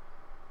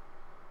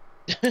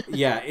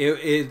yeah,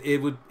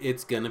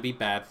 it's gonna be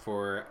bad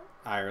for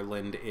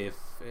Ireland if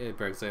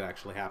Brexit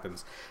actually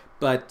happens.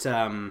 But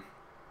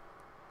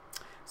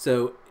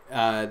so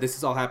this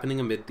is all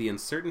happening amid the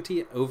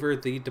uncertainty over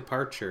the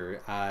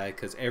departure,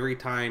 because every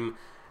time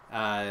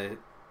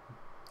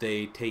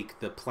they take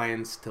the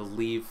plans to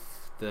leave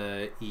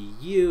the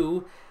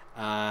EU,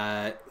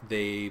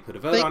 they put a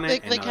vote on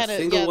it, and not a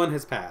single one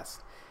has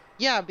passed.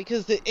 Yeah,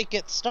 because it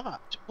gets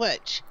stopped.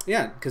 Which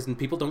yeah, because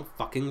people don't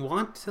fucking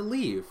want to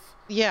leave.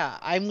 Yeah,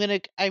 I'm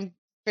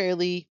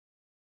fairly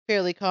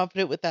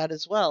confident with that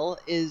as well.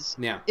 Is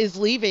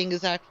leaving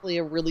is actually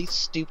a really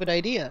stupid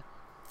idea.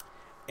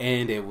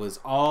 And it was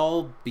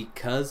all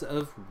because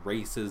of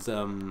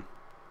racism.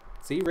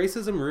 See,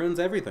 racism ruins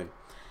everything.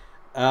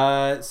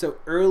 So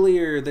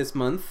earlier this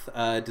month,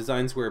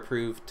 designs were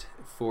approved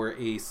for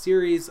a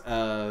series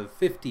of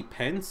 50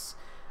 pence.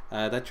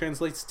 That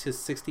translates to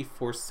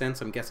 64 cents.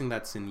 I'm guessing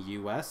that's in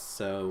US,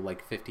 so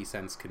like 50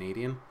 cents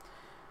Canadian.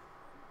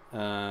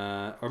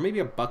 Or maybe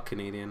 $1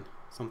 Canadian.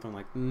 Something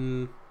like,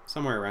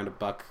 somewhere around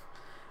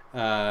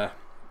 $1.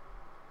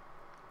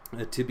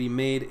 To be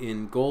made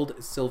in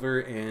gold, silver,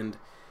 and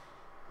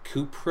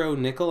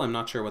cupro-nickel. I'm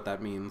not sure what that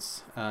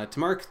means. To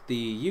mark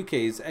the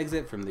UK's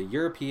exit from the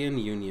European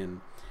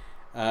Union.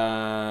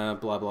 Blah,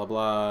 blah,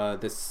 blah.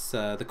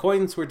 The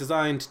coins were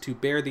designed to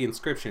bear the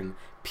inscription,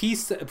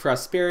 peace,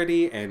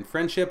 prosperity, and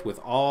friendship with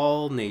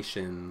all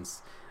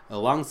nations,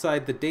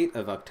 alongside the date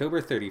of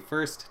October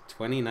 31st,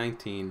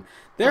 2019.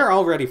 They're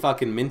already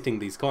fucking minting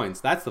these coins.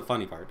 That's the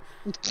funny part.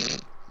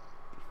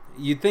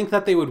 You'd think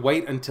that they would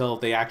wait until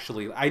they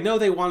actually... I know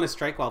they want to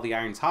strike while the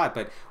iron's hot,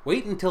 but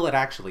wait until it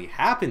actually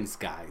happens,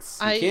 guys.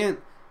 You can't...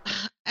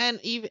 And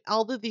even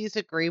all of these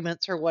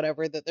agreements or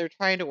whatever that they're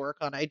trying to work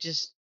on,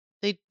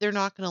 they're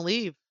not going to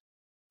leave.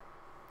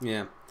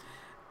 Yeah.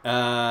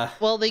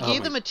 Well, they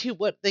gave them a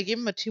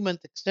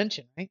 2-month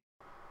extension, right?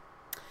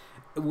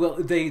 Well,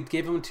 they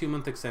gave him a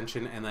 2-month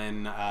extension, and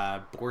then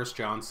Boris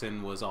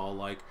Johnson was all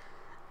like,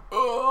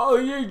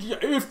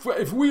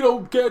 if we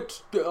don't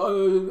get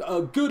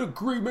a good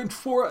agreement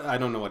for it, I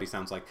don't know what he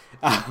sounds like,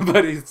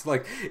 but it's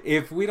like,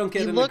 if we don't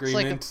get an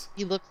agreement,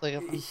 he looks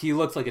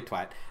like a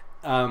twat.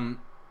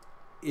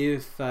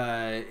 If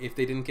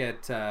they didn't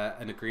get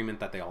an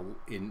agreement that they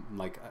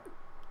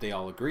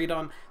all agreed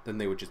on, then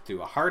they would just do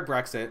a hard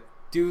Brexit,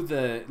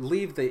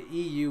 leave the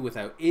EU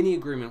without any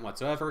agreement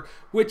whatsoever,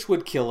 which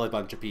would kill a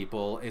bunch of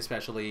people,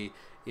 especially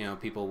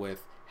people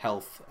with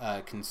health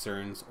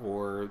concerns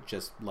or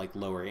just like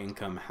lower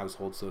income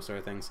households, those sort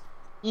of things.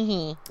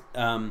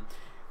 Mm-hmm.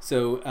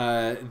 So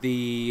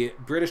the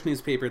British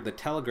newspaper The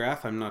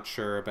Telegraph, I'm not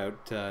sure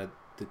about the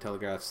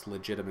Telegraph's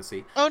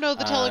legitimacy. Oh no,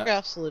 the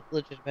Telegraph's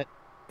legitimate.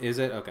 Is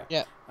it? Okay.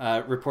 Yeah.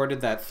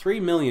 Reported that 3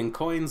 million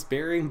coins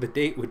bearing the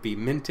date would be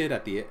minted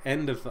at the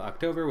end of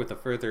October, with a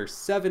further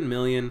 7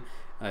 million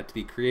to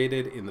be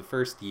created in the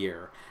first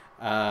year.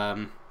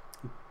 The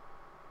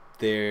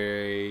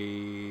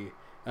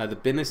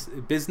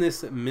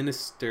business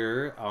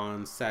minister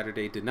on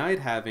Saturday denied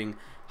having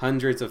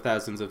hundreds of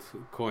thousands of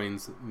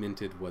coins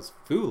minted was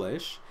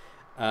foolish.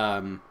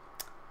 Yeah,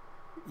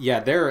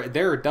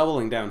 they're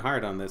doubling down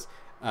hard on this.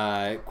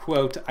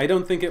 Quote, I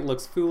don't think it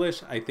looks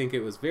foolish. I think it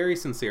was very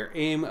sincere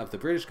aim of the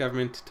British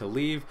government to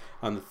leave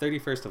on the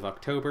 31st of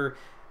October.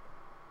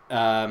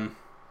 I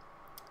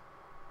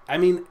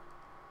mean,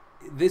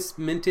 this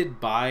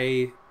minted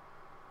by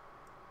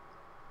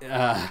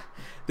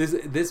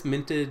this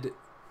minted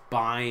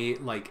by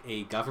like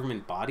a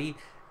government body.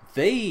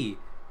 They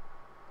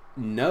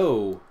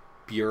know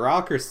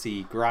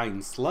bureaucracy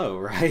grinds slow,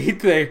 right?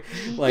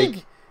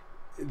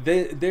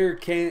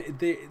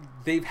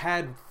 They've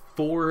had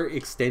 4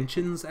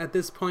 extensions at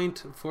this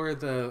point for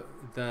the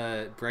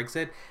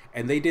Brexit,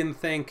 and they didn't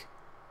think,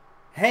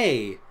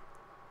 hey,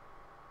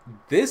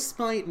 this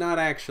might not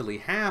actually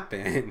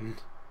happen.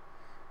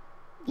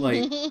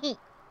 Like,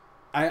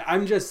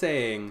 I'm just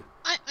saying.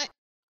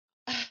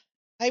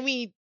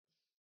 I'm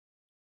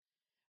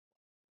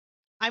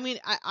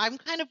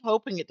kind of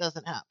hoping it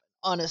doesn't happen,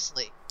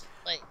 honestly.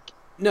 Like,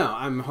 no,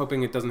 I'm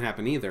hoping it doesn't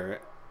happen either.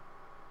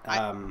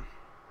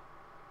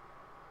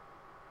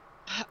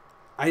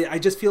 I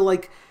just feel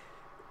like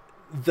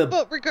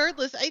But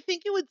regardless, I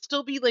think it would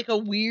still be like a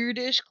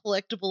weirdish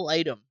collectible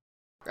item.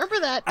 Remember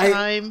that I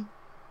time?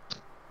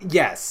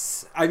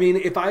 Yes, I mean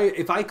if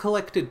I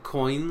collected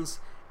coins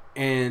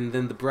and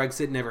then the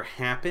Brexit never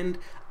happened,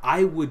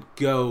 I would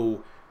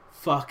go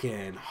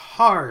fucking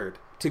hard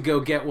to go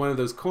get one of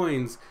those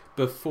coins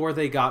before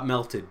they got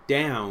melted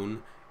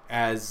down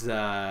as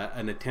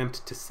an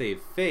attempt to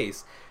save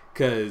face.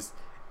 Because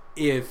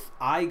if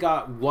I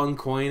got one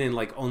coin and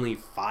like only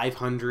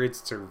 500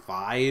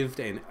 survived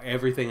and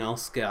everything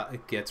else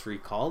gets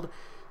recalled,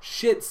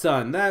 shit,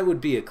 son, that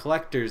would be a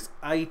collector's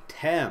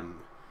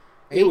item.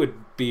 Right?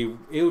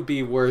 It would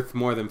be worth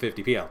more than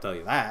 50p. I'll tell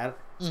you that.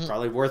 It's Mhm.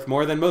 probably worth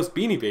more than most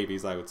Beanie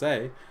Babies, I would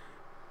say.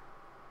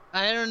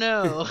 I don't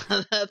know.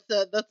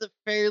 That's a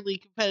fairly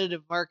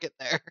competitive market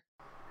there.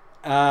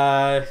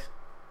 Uh,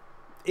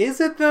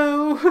 is it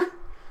though?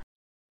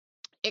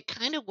 It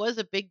kind of was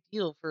a big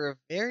deal for a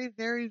very,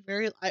 very,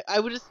 very. I I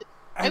would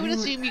mean,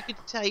 assume you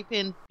could type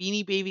in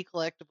Beanie Baby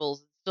collectibles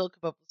and still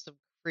come up with some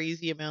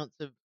crazy amounts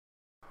of.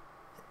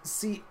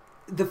 see,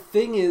 the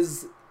thing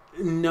is,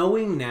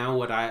 knowing now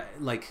what I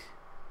like,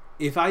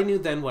 if I knew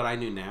then what I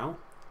knew now,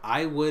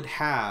 I would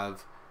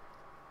have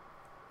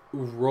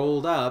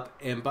rolled up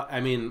and, I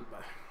mean,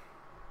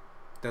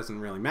 doesn't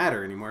really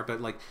matter anymore,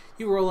 but like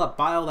you roll up,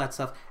 buy all that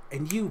stuff,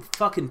 and you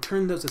fucking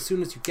turn those as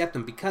soon as you get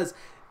them, because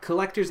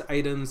collector's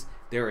items,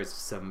 there is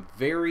some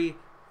very,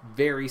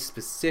 very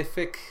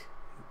specific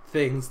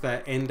things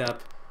that end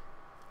up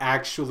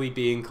actually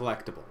being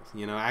collectible,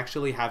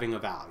 actually having a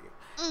value.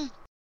 Mm,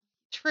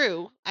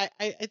 true. I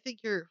think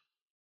you're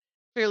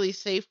fairly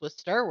safe with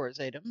Star Wars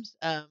items.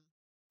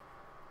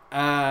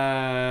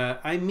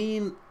 I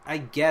mean, I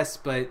guess,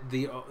 but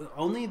the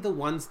only the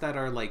ones that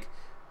are like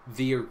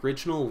the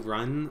original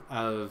run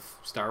of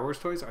Star Wars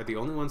toys are the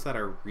only ones that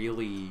are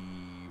really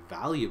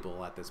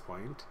valuable at this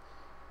point.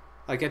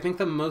 Like, I think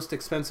the most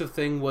expensive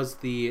thing was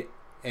the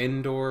the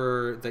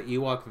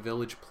Ewok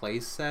Village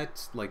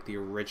playset, like the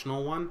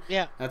original one.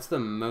 Yeah. That's the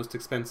most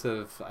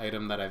expensive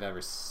item that I've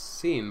ever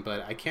seen,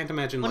 but I can't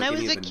imagine When like I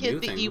any was of a the kid, new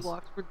the things.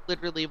 Ewoks were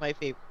literally my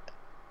favorite thing.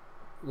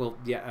 Well,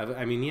 yeah,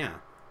 I mean, yeah,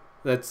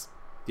 that's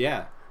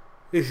yeah.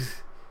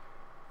 if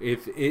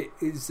it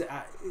is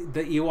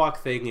the Ewok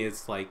thing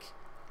is like,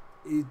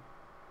 it,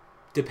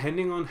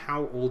 depending on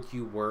how old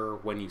you were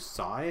when you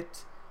saw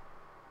it,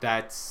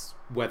 that's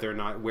whether or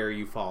not where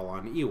you fall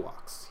on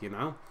Ewoks.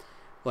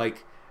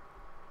 Like,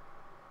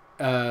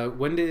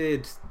 when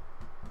did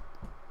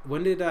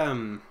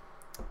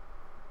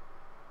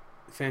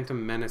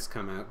Phantom Menace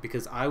come out?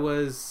 Because I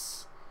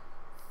was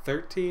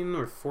 13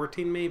 or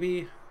 14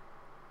 maybe.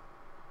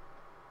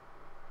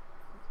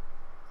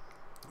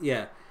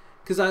 Yeah,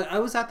 because I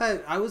was at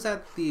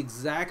the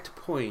exact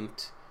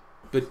point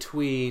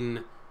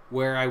between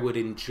where I would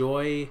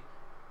enjoy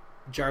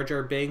Jar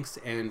Jar Binks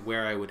and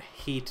where I would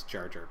hate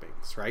Jar Jar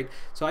Binks, right?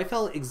 So I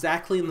fell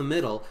exactly in the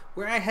middle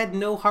where I had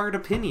no hard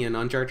opinion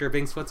on Jar Jar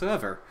Binks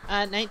whatsoever.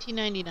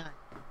 1999.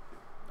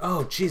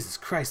 Oh, Jesus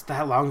Christ,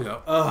 that long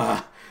ago.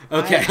 Ugh. I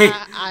Okay.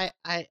 I I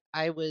I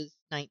I was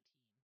 19.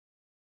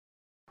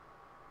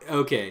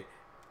 Okay.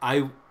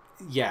 I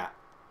yeah.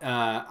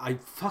 I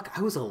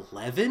was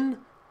 11?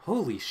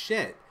 Holy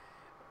shit.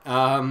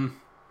 Um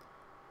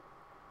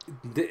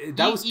that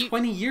You was you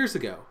 20 years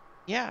ago.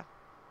 yeah.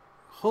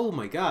 Oh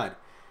my god.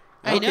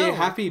 I Okay, know.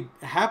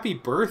 happy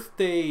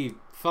birthday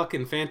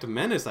fucking Phantom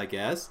Menace, I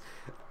guess.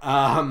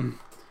 Um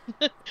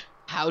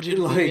How did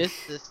we like miss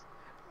this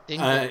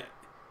uh dingle?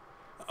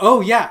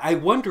 oh yeah, I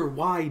wonder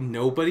why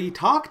nobody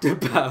talked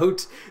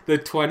about the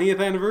 20th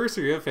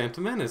anniversary of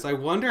Phantom Menace. I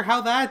wonder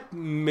how that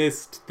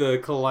missed the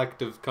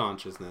collective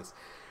consciousness.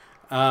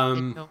 I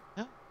Um don't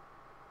know.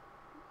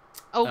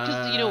 Oh,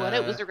 because you know what?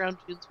 It uh was around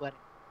June's wedding.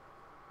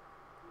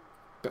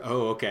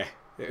 oh, okay.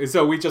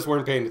 So we just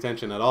weren't paying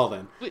attention at all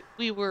then.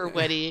 We were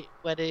wedding.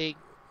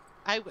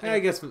 I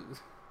guess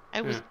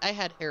yeah. I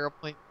had hair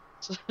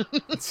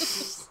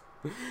appointments.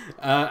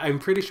 I'm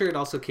pretty sure it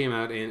also came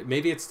out in.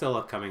 Maybe it's still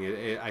upcoming.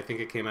 I think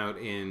it came out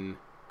in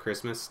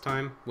Christmas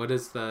time. What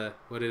did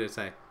it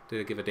say? Did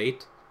it give a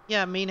date?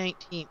 Yeah, May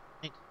 19th.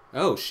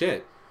 Oh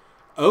shit.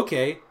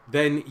 Okay,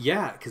 then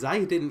yeah, because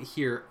I didn't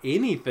hear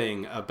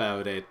anything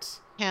about it.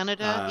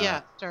 Canada, Uh,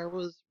 yeah. Star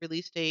Wars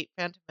release date: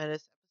 Phantom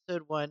Menace,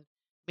 Episode 1,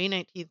 May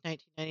 19th,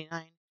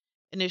 1999.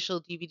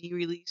 Initial DVD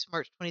release,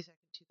 March 22nd,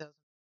 2000.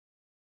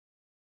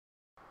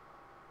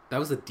 that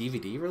was a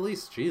DVD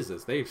release.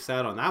 Jesus, they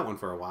sat on that one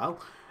for a while.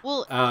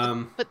 Well,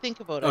 Um, but think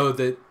about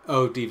it.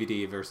 oh,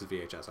 DVD versus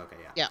VHS. Okay,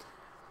 Yeah.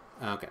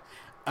 yeah. Okay.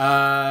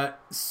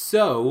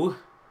 So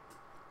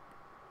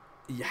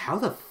how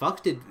the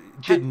fuck Ha-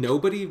 did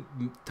nobody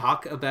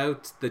talk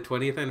about the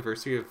 20th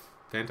anniversary of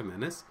Phantom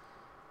Menace?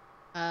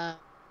 I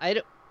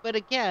don't. But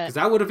again, Because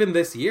that would have been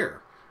this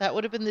year. that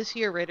would have been this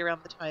year, right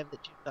around the time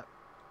that June got.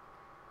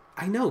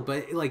 I know,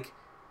 but like,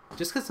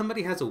 just because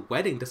somebody has a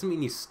wedding doesn't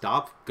mean you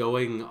stop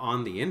going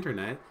on the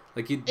internet.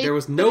 Like, there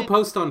was But no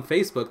post on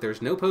Facebook. There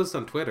was no post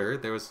on Twitter.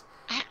 There was.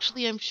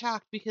 actually, I'm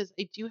shocked because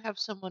I do have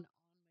someone on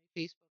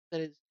my Facebook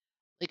that is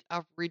like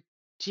a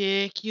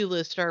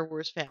ridiculous Star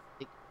Wars fan.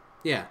 Like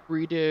Yeah.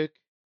 ridic.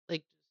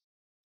 Like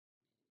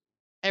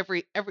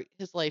every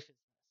his life is.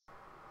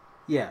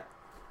 Yeah.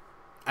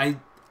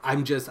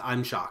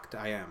 I'm shocked.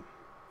 I am.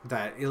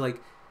 That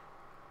like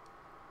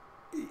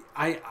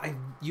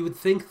you would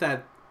think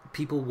that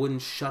people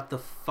wouldn't shut the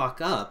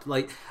fuck up.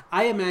 Like,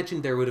 I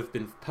imagine there would have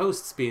been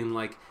posts being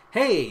like,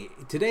 "Hey,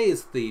 today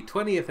is the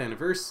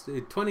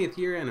 20th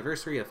year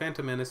anniversary of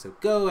Phantom Menace, so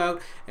go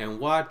out and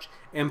watch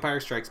Empire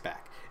Strikes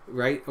Back."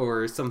 Right?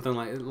 Or something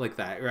like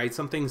that, right?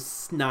 Something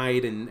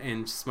snide and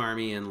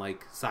smarmy and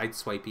like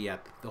sideswipey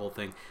at the whole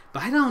thing.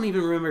 But I don't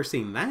even remember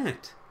seeing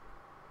that.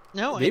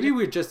 No, I Maybe didn't.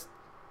 we're just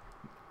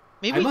I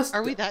Maybe must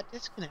are we that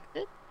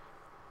disconnected?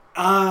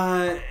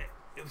 uh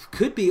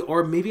could be,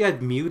 or maybe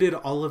I've muted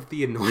all of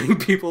the annoying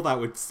people that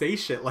would say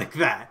shit like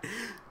that.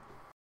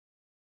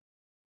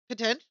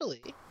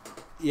 Potentially.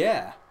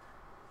 Yeah.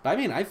 But I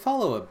mean, I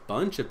follow a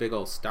bunch of big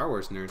old Star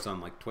Wars nerds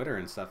on like Twitter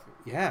and stuff.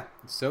 Yeah,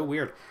 it's so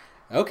weird.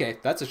 Okay,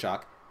 that's a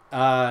shock.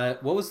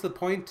 What was the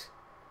point?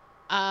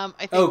 I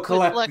Oh, think with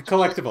collectibles, we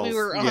collectibles.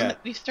 were on. Yeah.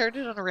 We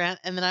started on a rant,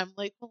 and then I'm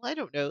like, well, I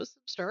don't know.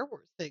 Some Star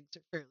Wars things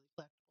are fairly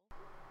collectible.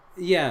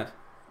 Yeah.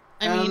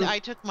 I mean, I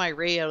took my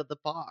Rey out of the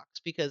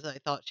box because I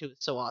thought she was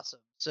so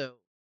awesome. So,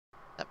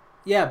 that,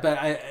 Yeah,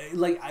 but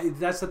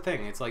that's the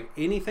thing. It's like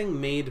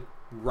anything made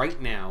right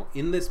now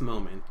in this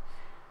moment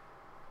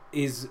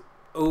is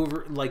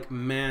over like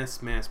mass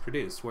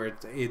produced, where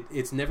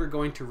it's never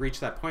going to reach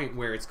that point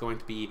where it's going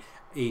to be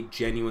a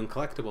genuine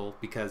collectible,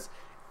 because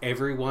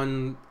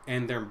everyone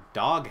and their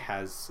dog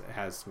has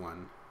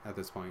one at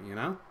this point, you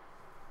know.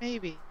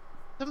 maybe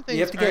some You things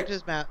have to aren't get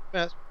as mass.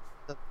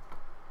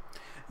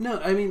 no,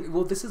 I mean,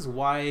 well, this is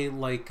why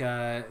like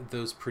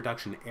those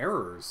production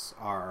errors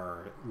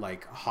are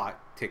like hot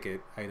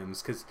ticket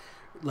items, because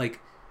like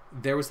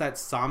there was that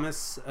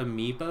Samus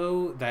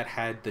amiibo that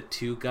had the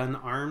 2-gun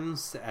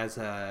arms as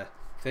a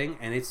thing,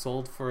 and it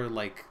sold for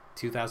like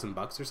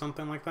 $2,000 or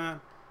something like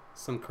that,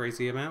 some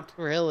crazy amount.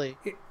 Really?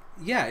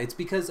 Yeah, it's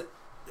because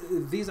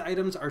these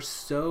items are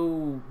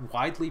so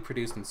widely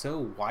produced and so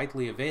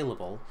widely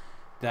available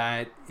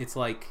that it's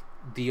like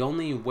the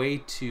only way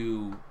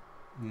to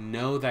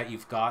know that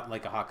you've got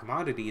like a hot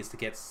commodity is to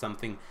get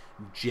something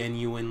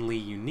genuinely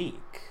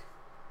unique.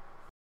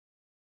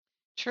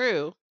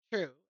 True.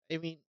 True. I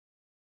mean,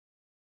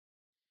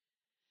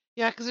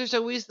 yeah, because there's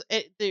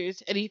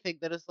anything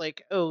that is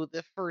like, oh,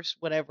 the first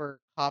whatever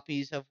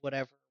copies of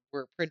whatever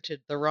were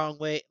printed the wrong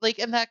way. Like,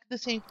 and that the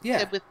same can be Yeah,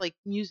 said with like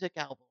music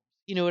albums.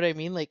 You know what I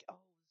mean? Like, oh,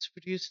 it's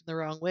produced in the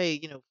wrong way.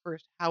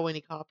 First, how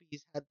many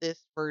copies had this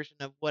version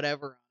of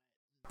whatever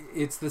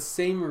it's the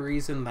same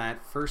reason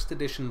that first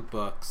edition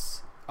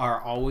books are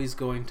always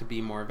going to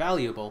be more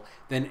valuable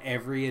than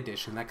every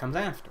edition that comes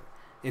after.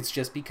 It's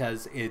just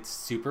because it's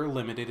super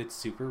limited, it's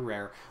super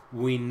rare.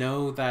 We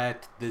know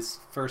that this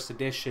first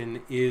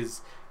edition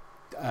is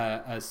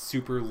a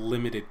super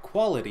limited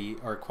quality,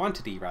 or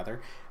quantity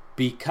rather,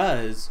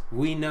 because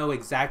we know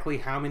exactly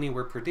how many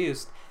were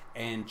produced,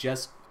 and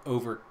just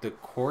over the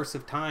course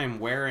of time,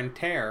 wear and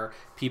tear,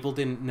 people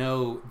didn't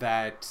know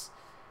that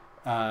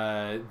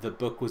the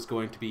book was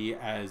going to be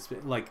as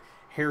like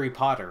Harry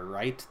Potter,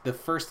 right? The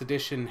first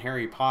edition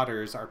Harry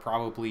Potters are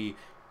probably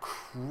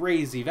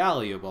crazy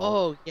valuable,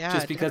 Oh yeah,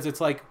 just because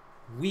it's like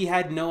we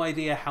had no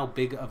idea how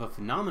big of a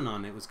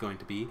phenomenon it was going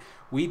to be.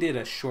 We did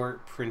a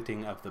short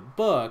printing of the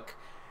book.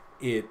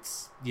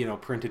 It's,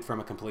 printed from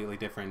a completely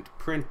different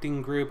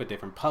printing group, a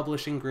different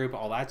publishing group,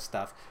 all that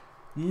stuff.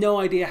 No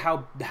idea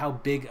how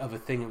big of a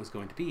thing it was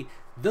going to be.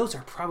 Those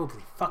are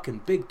probably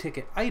fucking big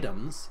ticket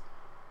items.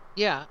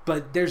 yeah,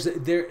 But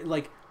there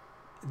like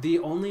the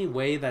only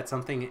way that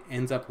something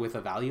ends up with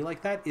a value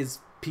like that is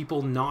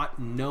people not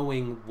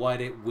knowing what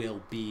it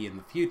will be in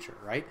the future,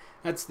 right?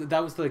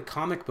 That was the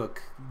comic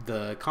book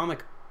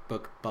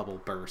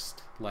bubble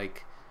burst.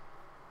 Like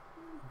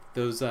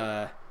those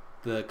the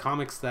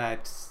comics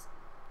that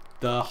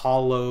the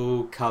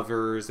hollow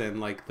covers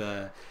and like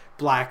the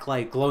black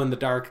like glow in the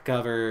dark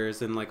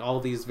covers and like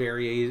all these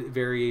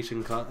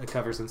variation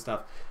covers and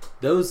stuff.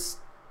 Those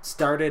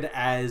started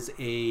as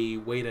a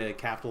way to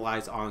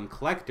capitalize on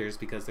collectors,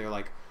 because they're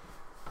like,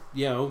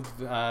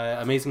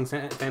 Amazing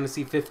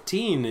Fantasy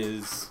 15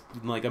 is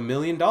like $1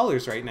 million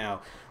right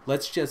now.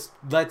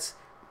 Let's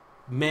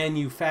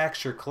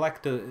manufacture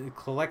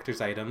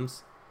collector's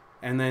items,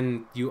 and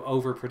then you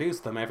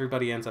overproduce them.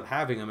 Everybody ends up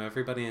having them.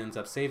 Everybody ends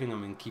up saving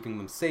them and keeping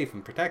them safe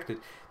and protected.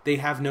 They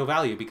have no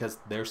value because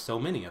there's so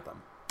many of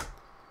them.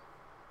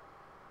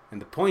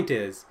 And the point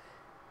is,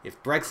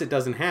 if Brexit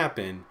doesn't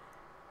happen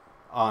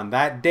on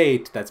that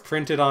date that's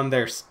printed on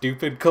their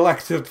stupid coin.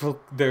 So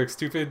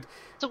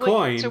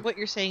what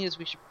you're saying is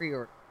we should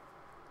pre-order.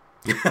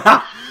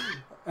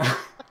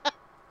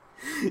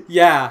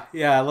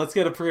 Yeah, let's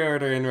get a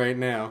pre-order in right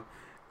now.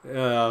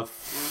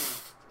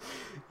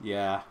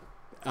 Yeah.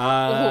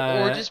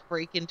 Or just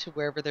break into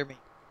wherever they're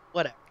making.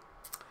 Whatever.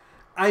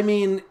 I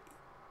mean,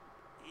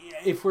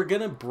 if we're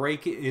gonna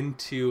break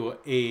into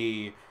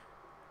a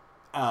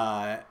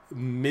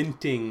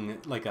minting,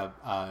 like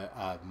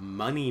a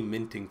money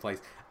minting place,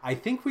 I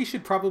think we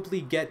should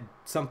probably get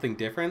something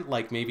different,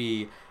 like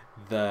maybe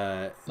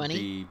the Money?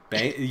 the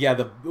bank. Yeah,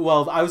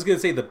 I was gonna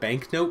say the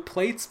banknote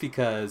plates,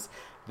 because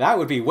that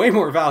would be way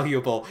more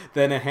valuable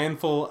than a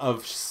handful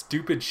of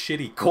stupid,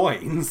 shitty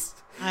coins.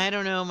 I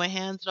don't know. My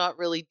hand's not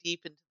really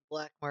deep into the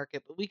black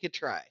market, but we could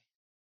try.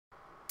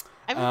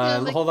 I have a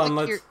feeling like Hold on,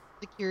 let's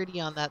security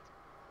on that.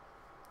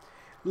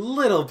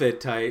 little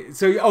bit tight.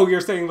 So, oh,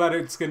 you're saying that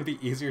it's going to be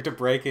easier to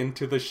break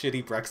into the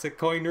shitty Brexit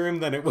coin room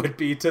than it would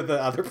be to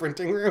the other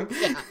printing room?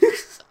 Yeah.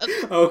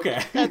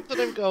 Okay. That's what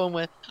I'm going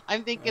with.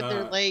 I'm thinking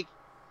they're like,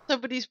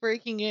 somebody's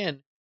breaking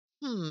in.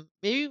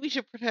 Maybe we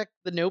should protect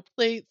the note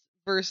plates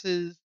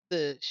versus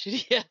the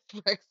shitty ass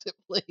Brexit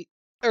plate.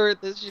 Or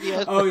the shitty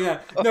ass. Oh yeah,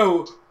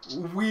 no,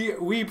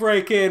 we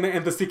break in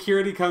and the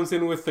security comes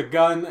in with the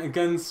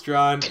guns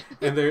drawn,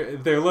 and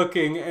they're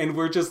looking, and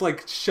we're just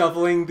like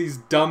shoveling these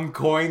dumb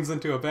coins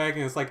into a bag,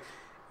 and it's like,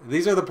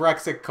 these are the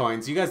Brexit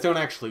coins. You guys don't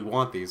actually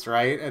want these,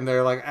 right? And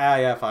they're like,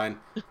 yeah, fine.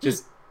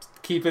 Just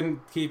keep.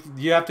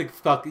 You have to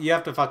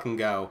fucking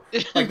go.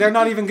 Like they're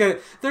not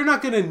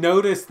gonna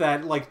notice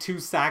that like 2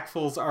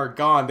 sackfuls are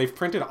gone. They've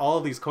printed all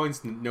of these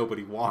coins that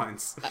nobody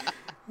wants.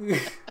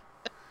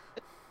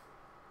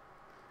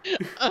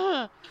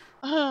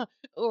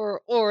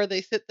 Or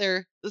they sit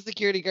there, the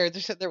security guards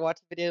are sitting there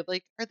watching the video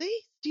like, are they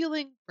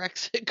stealing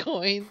Brexit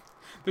coins?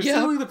 They're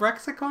stealing the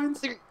Brexit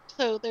coins?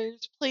 So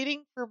there's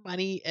plating for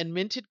money and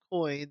minted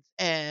coins,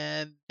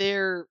 and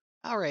they're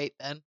all right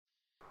then.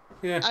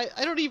 Yeah.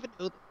 I don't even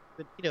know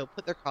that, but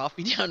put their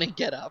coffee down and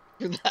get up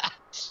for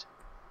that.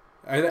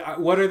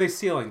 What are they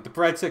stealing? The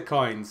Brexit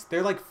coins.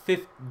 They're like they're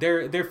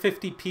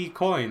 50p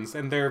coins,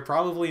 and they're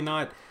probably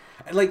not.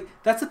 Like,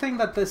 that's the thing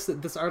that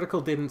this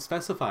article didn't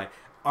specify.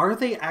 Are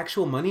they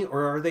actual money,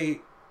 or are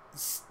they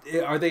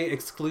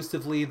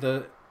exclusively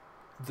the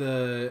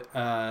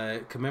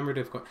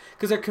commemorative coin?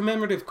 Because they're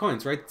commemorative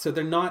coins, right? So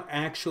they're not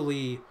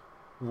actually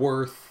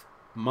worth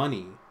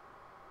money,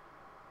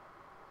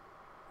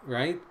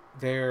 right?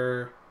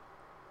 They're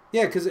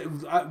because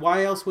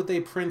why else would they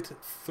print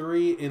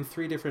 3 in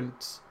 3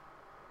 different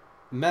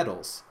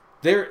metals?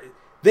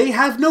 They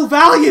have no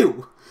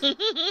value.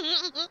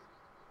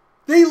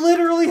 They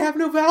literally have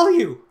no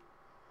value.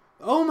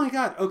 Oh my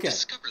god. Okay.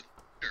 Discover the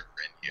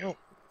in you.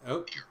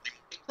 Oh.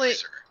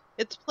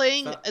 It's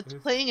playing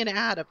an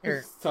ad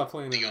apparently. Stop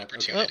playing an ad.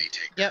 Okay.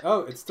 Yep.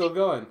 Oh, it's still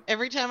going.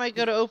 Every time I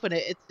go to open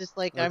it, it's just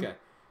like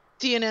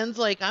CNN's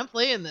like, I'm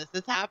playing this.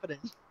 It's happening.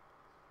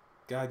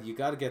 God, you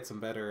got to get some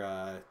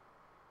better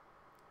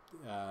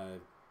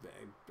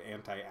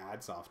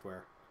anti-ad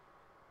software.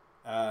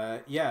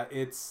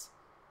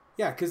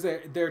 Because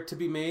they're to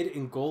be made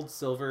in gold,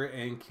 silver,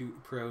 and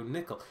Cupro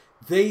nickel.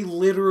 They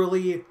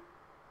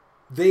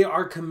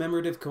are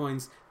commemorative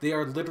coins. They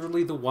are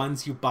literally the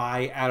ones you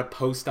buy at a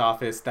post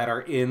office that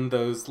are in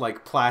those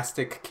like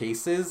plastic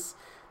cases.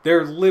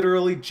 They're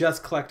literally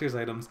just collector's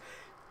items.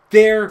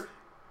 They're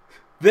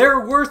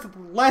worth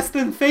less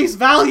than face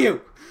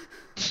value.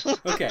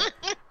 Okay,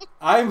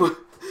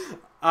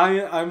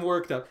 I'm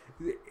worked up.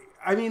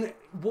 I mean,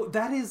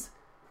 that is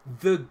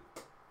the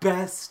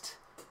best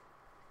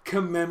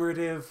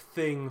commemorative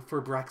thing for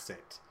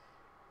Brexit.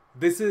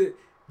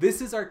 This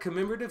is our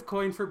commemorative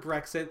coin for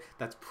Brexit.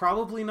 That's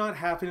probably not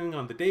happening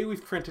on the day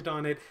we've printed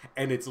on it,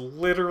 and it's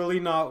literally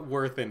not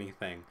worth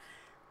anything.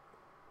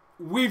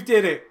 We've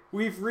did it.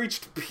 We've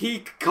reached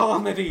peak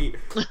comedy.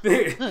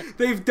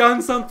 They've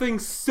done something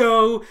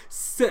so.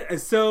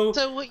 So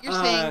what you're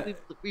saying?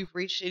 We've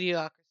reached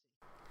idiocracy.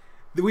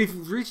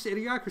 We've reached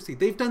idiocracy.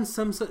 They've done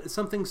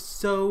something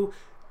so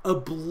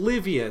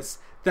oblivious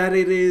that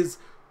it is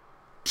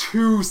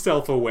too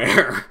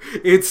self-aware.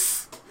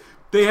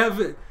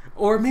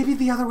 Or maybe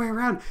the other way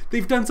around.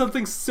 They've done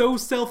something so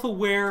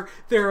self-aware,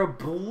 they're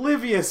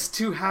oblivious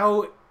to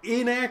how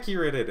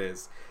inaccurate it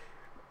is.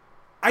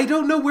 I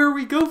don't know where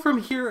we go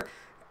from here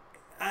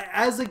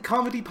as a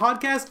comedy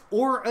podcast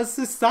or a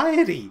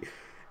society.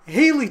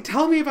 Haley,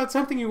 tell me about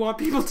something you want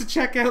people to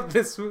check out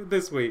this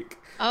week.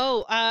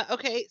 Oh,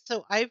 okay.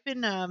 So I've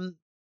been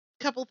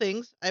couple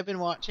things I've been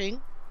watching.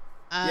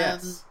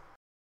 Yes.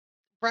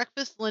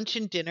 Breakfast, lunch,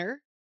 and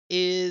dinner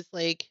is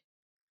like,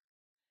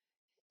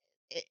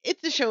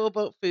 it's a show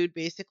about food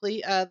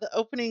basically. The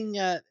opening,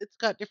 it's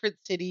got different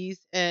cities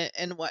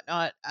and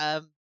whatnot.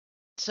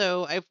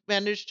 So I've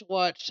managed to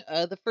watch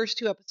the first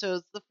 2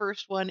 episodes. The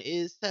first one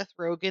is Seth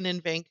Rogen in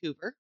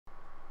Vancouver.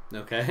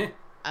 Okay.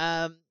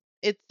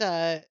 It's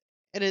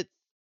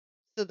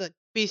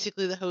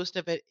basically the host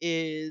of it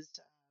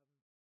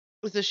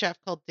was a chef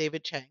called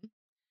David Chang.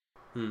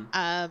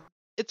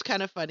 It's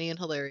kind of funny and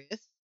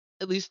hilarious.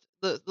 At least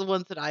the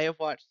ones that I have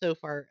watched so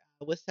far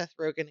with Seth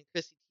Rogen and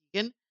Chrissy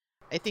Teigen.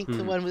 I think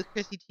the one with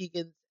Chrissy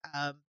Teigen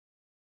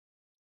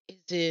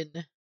is in,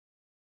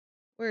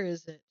 where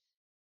is it?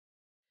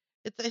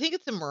 I think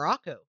it's in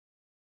Morocco.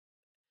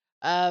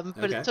 But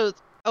okay.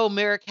 it's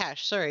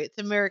Marrakesh. Sorry, it's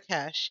in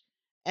Marrakesh,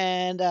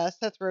 and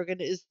Seth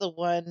Rogen is the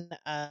one,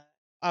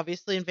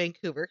 obviously in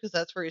Vancouver because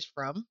that's where he's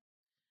from.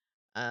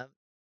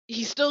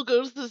 He still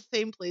goes to the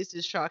same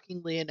places,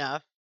 shockingly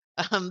enough,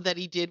 that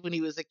he did when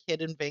he was a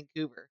kid in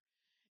Vancouver,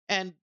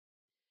 and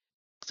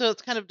so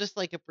it's kind of just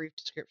like a brief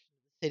description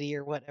of the city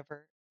or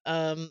whatever.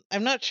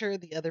 I'm not sure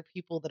the other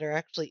people that are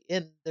actually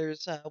in.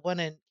 There's one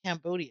in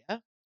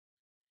Cambodia,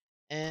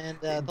 and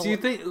Do you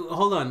think?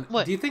 Hold on.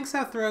 what? Do you think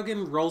Seth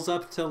Rogen rolls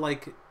up to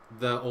like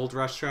the old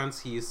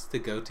restaurants he used to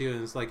go to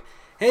and is like,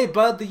 "Hey,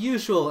 bud, the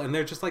usual," and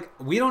they're just like,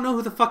 "We don't know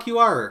who the fuck you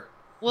are."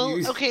 Well,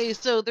 You... okay,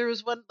 so there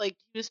was one like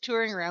he was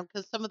touring around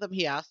because some of them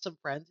he asked some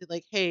friends, he's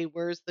like, "Hey,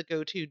 where's the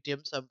go-to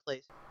dim sum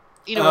place?"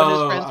 And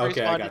his friends Oh,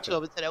 okay, I responded to gotcha.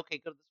 him and said, "Okay,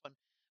 go to this one."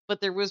 But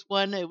there was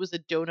one, it was a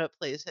donut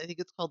place. I think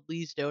it's called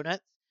Lee's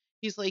Donuts.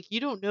 He's like, "You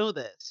don't know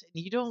this,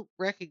 and you don't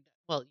recognize.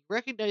 Well, you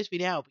recognize me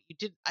now, but you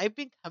didn't. I've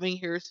been coming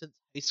here since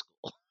high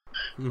school,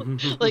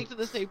 like to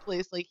the same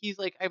place. Like he's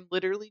like, I'm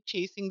literally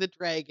chasing the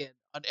dragon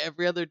on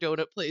every other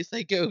donut place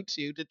I go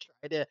to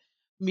try to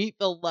meet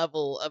the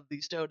level of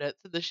these donuts."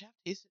 And the chef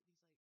tasted.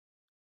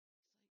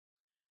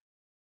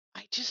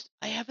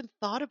 I haven't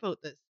thought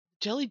about this.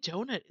 Jelly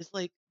donut is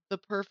like the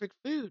perfect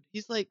food.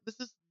 He's like, this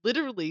is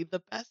literally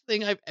the best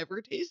thing I've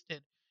ever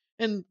tasted.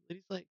 And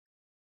he's like,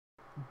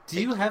 Do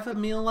I you can't have a think.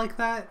 meal like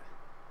that?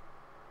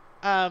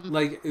 Um,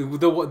 Like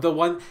the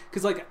one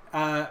because like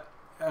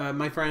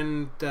my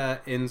friend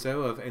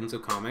Enzo of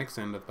Enzo Comics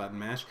and of Button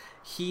Mash,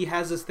 he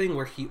has this thing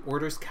where he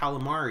orders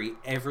calamari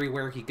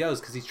everywhere he goes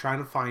because he's trying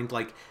to find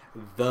like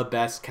the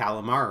best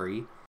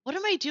calamari. what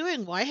am I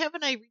doing? Why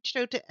haven't I reached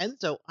out to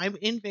Enzo? I'm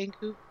in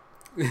Vancouver.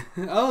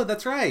 Oh,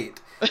 that's right.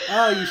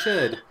 Oh, you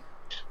should.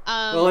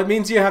 Well, um, it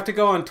means you have to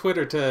go on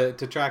Twitter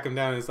to track him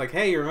down. It's like,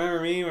 hey, you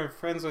remember me? We're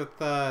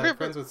River,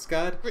 friends with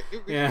Scud.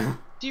 River, Yeah,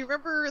 do you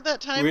remember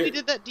that time we we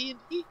did that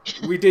D&D?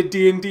 we did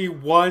D&D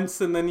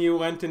once, and then you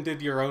went and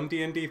did your own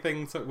D&D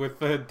things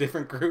with a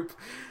different group.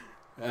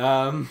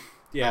 Um,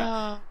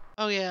 yeah.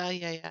 Oh yeah.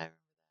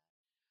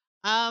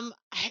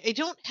 I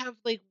don't have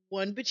like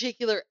one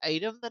particular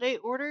item that I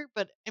order,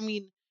 but I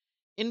mean,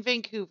 in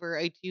Vancouver,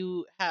 I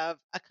do have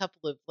a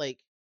couple of like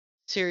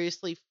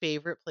seriously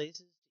favorite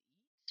places.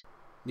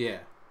 Yeah.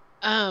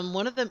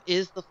 One of them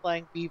is the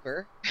Flying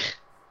Beaver.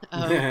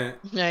 um,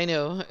 I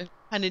know,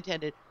 pun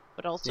intended,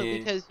 but also Yeah.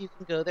 because you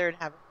can go there and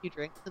have a few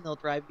drinks and they'll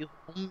drive you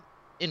home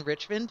in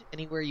Richmond,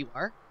 anywhere you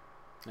are.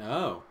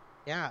 Oh,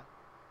 Yeah.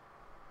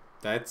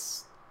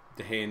 that's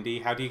handy.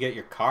 How do you get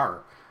your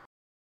car?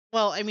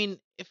 Well, I mean,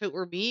 if it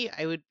were me,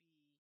 I would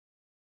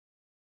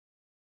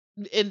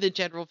be in the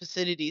general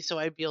vicinity, so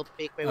I'd be able to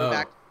make my way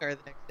back Oh. to the car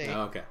the next day.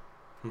 Oh, okay.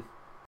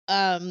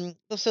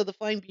 So the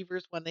Flying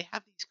Beavers one, they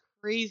have these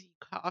crazy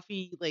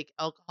coffee, like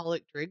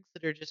alcoholic drinks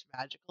that are just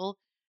magical,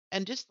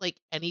 and just like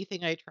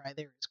anything I try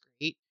there is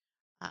great.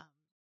 Um,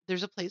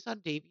 there's a place on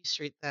Davie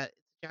Street that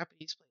it's a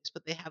Japanese place,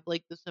 but they have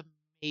like this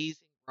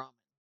amazing ramen.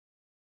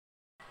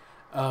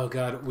 Oh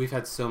god, we've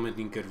had so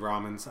many good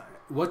ramens.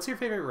 What's your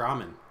favorite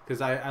ramen?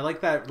 Because I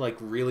like that like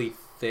really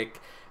thick,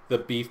 the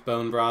beef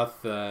bone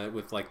broth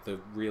with like the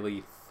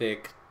really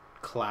thick,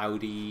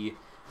 cloudy,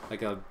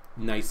 like a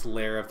nice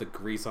layer of the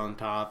grease on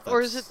top.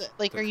 Or is it That's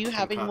like, the are you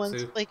having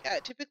ones tonkatsu.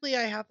 like typically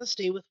I have to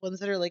stay with ones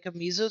that are like a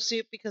miso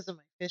soup because of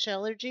my fish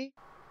allergy.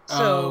 Oh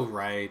So,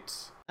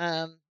 right.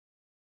 um,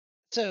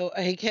 so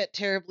I get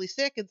terribly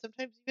sick, and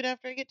sometimes even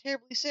after I get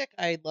terribly sick,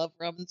 I love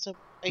ramen so much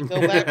I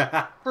go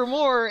back for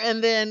more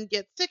and then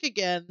get sick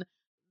again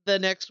the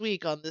next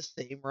week on this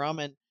same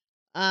ramen.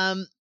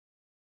 Um,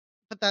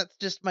 but that's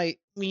just me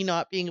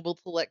not being able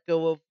to let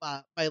go of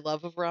my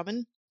love of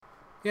ramen.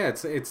 Yeah,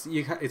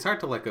 it's hard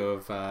to let go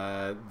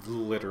of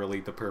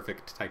literally the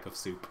perfect type of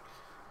soup.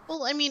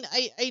 Well, I mean,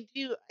 I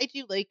do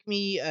like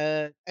me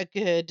um a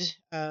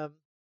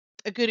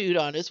good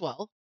udon as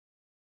well.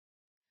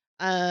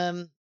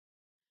 Um,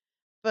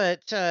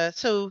 but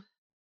so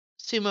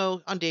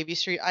Sumo on Davy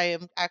Street, I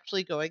am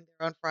actually going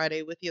there on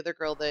Friday with the other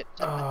girl that.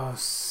 Oh,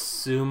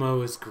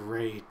 sumo is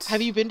great.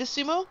 Have you been to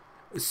Sumo?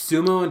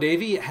 Sumo and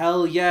Davy?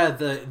 Hell yeah!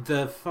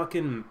 The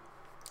fucking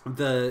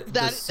the That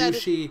that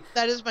is, sushi.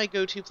 that is my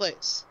go-to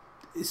place.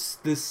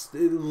 This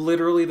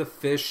literally the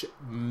fish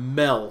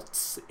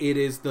melts. It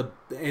is the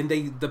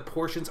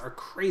portions are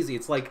crazy.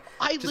 It's like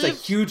I just a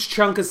lived. huge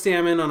chunk of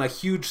salmon on a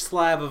huge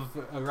slab of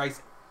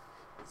rice.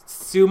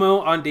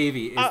 Sumo on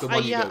Davy is the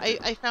one you Yeah, go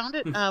to. I found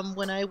it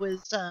when I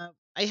was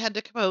I had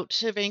to come out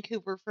to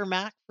Vancouver for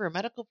Mac for a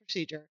medical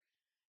procedure,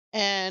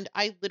 and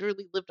I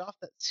literally lived off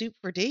that soup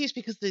for days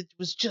because there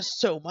was just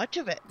so much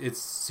of it. It's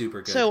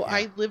super good. So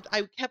Yeah.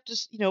 I kept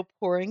just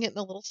pouring it in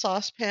a little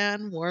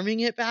saucepan,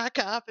 warming it back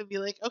up, and be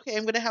like, okay,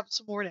 I'm gonna have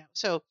some more now.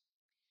 So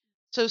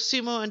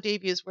Sumo on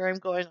Davie is where I'm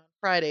going on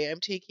Friday. I'm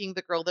taking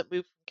the girl that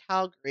moved from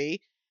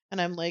Calgary, and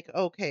I'm like,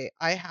 okay,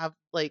 I have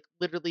like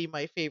literally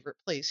my favorite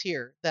place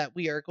here that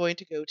we are going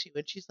to go to.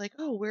 And she's like,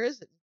 oh, where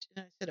is it?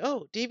 And I said,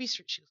 oh, Davie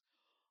Street. She goes,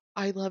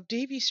 I love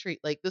Davie Street.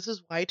 Like, this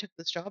is why I took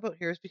this job out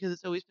here, is because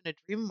it's always been a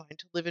dream of mine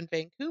to live in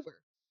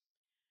Vancouver.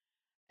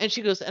 And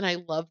she goes, and I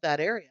love that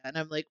area. And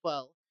I'm like,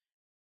 well,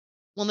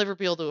 we'll never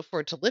be able to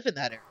afford to live in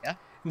that area,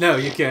 No,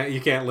 you can't.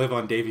 You can't live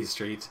on Davy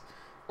Street.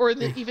 or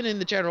even in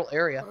the general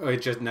area.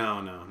 It just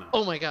no.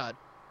 Oh my god.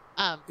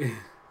 Um,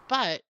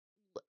 but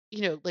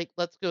like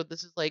let's go.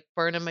 This is like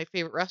Barnum, my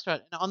favorite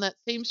restaurant, and on that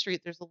same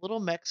street, there's a little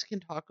Mexican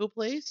taco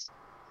place.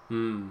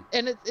 Hmm.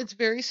 And it's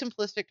very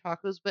simplistic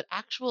tacos, but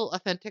actual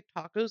authentic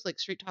tacos, like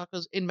street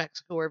tacos in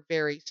Mexico, are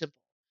very simple.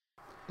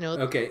 You know,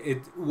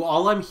 Okay,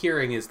 all I'm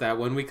hearing is that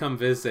when we come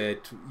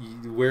visit,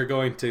 we're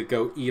going to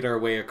go eat our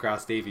way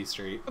across Davy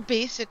Street.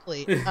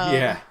 basically,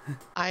 Yeah.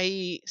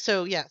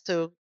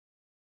 so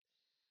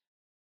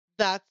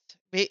that's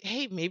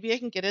hey, maybe I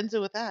can get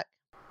Enzo with that.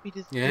 We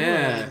just do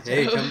Yeah.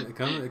 Hey,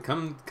 Enzo.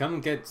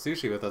 come get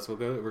sushi with us.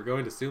 We're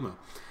going to Sumo.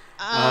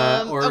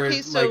 Or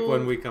Okay, like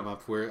when so we come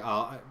up,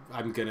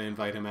 I'm gonna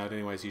invite him out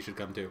anyways. You should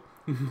come too.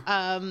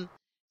 um,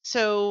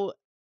 so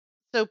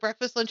so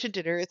breakfast, lunch, and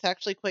dinner. It's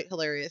actually quite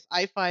hilarious.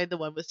 I find the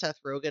one with Seth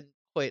Rogen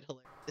quite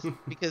hilarious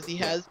because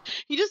Yeah.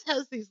 he just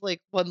has these like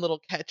fun little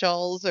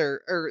catch-alls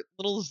or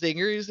little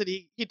zingers that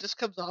he just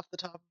comes off the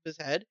top of his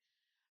head.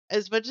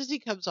 As much as he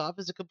comes off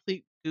as a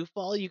complete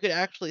goofball, you could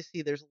actually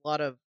see there's a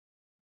lot of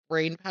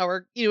brain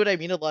power. You know what I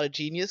mean? A lot of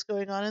genius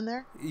going on in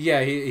there.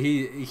 Yeah,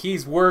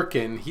 he's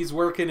working. He's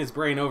working his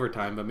brain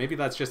overtime, but maybe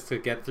that's just to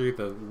get through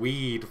the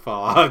weed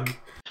fog.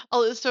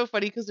 Oh, it's so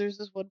funny because there's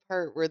this one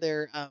part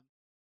where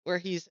where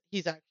he's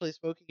actually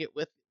smoking it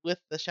with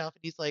the shelf,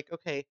 and he's like,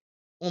 "Okay,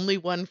 only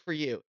one for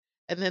you."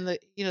 And then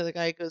the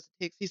guy goes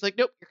and takes. He's like,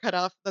 "Nope, you're cut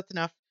off. That's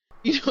enough."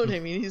 You know what I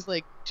mean? He's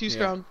like, "Too Yeah.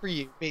 strong for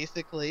you,"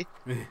 basically.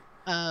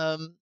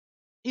 Um,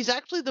 he's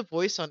actually the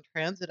voice on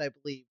Transit, I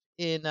believe,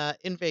 in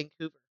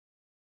Vancouver.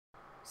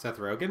 Seth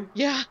Rogen?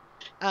 Yeah.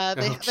 Oh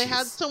They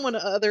had jeez. someone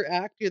other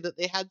actor that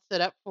they had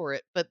set up for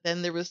it, but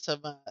then there was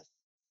some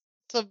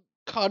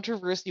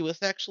controversy with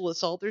sexual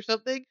assault or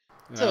something.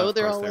 So Of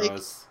they're course all there like,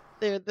 was.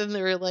 they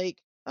were like,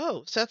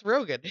 oh, Seth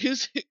Rogen,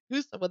 who's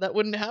someone that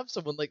wouldn't have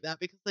someone like that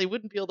because they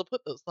wouldn't be able to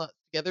put those thoughts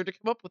together to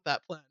come up with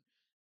that plan.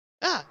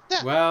 Ah,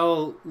 Seth.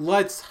 Well,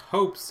 let's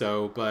hope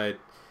so, but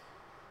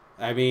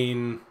I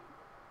mean,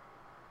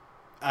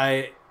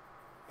 I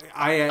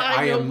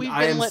I know we've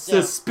I been am let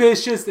down.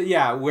 suspicious that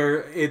yeah,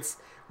 we're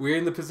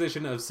in the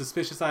position of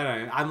suspicious side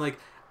eye. I'm like,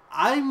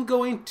 I'm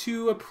going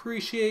to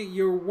appreciate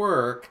your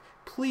work.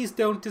 Please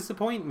don't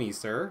disappoint me,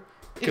 sir,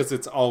 because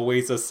it's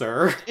always a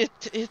sir.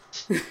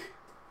 It's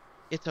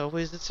it's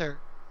always a sir.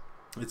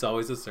 It's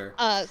always a sir.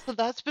 So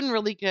that's been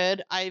really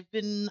good. I've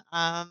been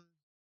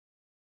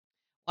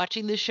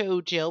watching the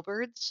show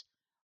Jailbirds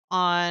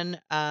on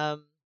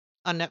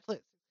Netflix,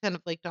 kind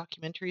of like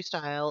documentary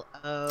style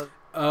of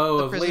Oh,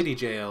 the of prison. Lady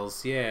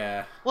Jails,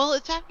 yeah. Well,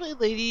 it's actually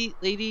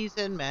ladies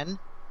and men,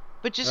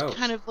 but just Oh,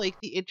 kind of like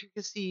the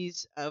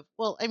intricacies of,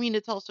 well, I mean,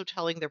 it's also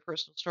telling their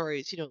personal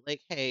stories,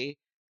 like, hey,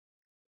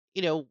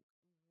 you know,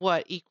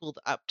 what equaled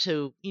up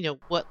to,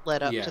 what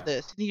led up to yeah.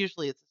 this. And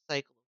usually it's a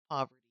cycle of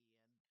poverty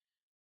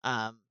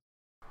and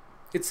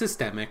It's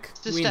systemic.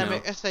 We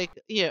know.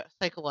 systemic,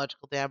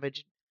 psychological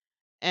damage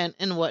and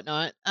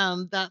whatnot.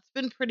 That's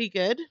been pretty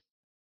good.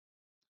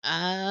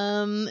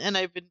 And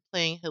I've been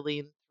playing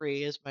Helene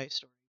 3 as my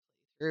story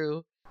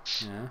playthrough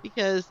Yeah.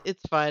 because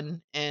it's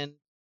fun and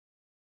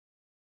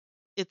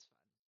it's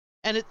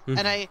and it's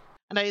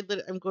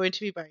I'm going to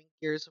be buying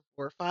Gears of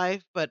War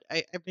 5, but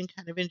I've been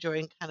kind of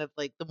enjoying kind of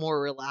like the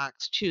more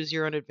relaxed choose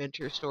your own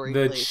adventure story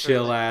The playthrough,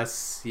 chill like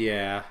ass,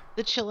 yeah.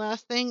 the chill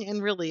ass thing.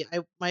 And really, I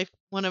my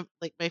one of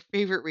like my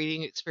favorite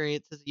reading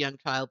experience as a young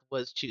child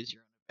was choose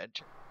your own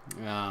adventure.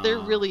 There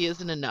Ah. really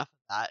isn't enough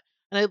of that,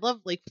 and I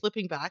love like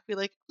flipping back, be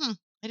like,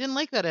 I didn't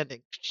like that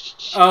ending.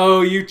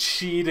 Oh, you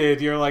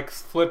cheated. You're like,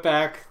 flip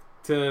back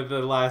to the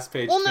last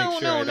page Well, to make no,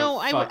 sure no,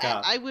 I don't no. fuck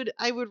up.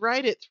 I would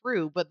write it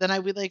through, but then I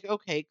would like,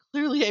 okay,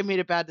 clearly I made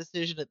a bad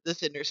decision at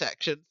this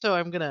intersection, so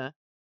I'm gonna.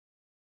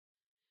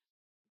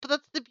 But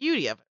that's the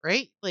beauty of it,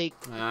 right? Like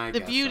I the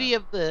guess so. beauty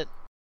of the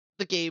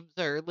games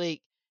are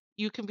like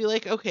you can be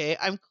like, okay,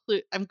 I'm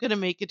gonna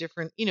make a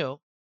different.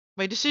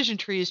 My decision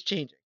tree is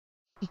changing.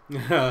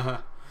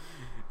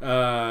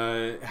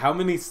 How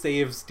many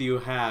saves do you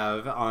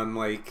have on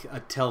like a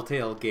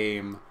Telltale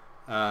game?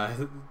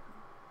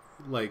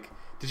 Like,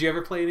 did you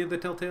ever play any of the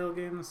Telltale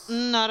games?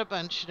 Not a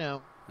bunch,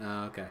 no.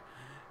 Oh, okay.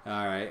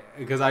 All right.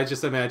 Because I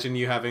just imagine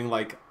you having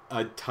like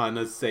a ton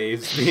of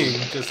saves being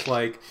just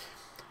like,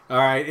 all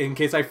right, in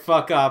case I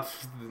fuck up,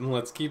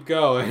 let's keep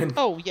going.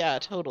 Oh yeah,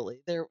 totally.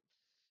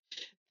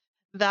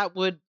 That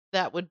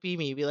would be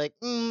me. Be like,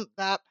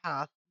 that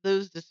path,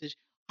 those decisions.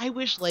 I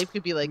wish life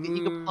could be like that.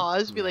 You could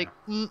pause, be Yeah.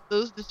 like,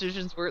 those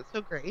decisions weren't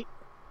so great.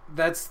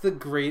 That's the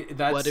great.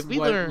 What did we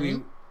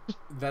learn?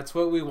 That's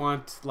what we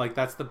want. Like,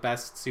 that's the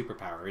best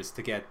superpower is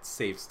to get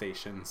save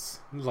stations.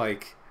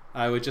 Like,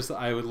 I would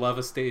love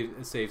a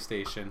save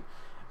station.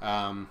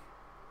 Um.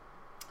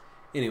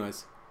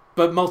 Anyways,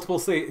 but multiple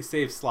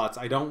save slots.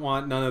 I don't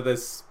want none of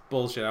this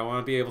bullshit. I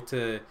want to be able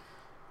to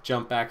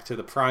jump back to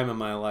the prime of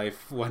my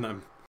life when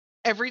I'm.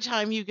 Every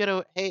time you get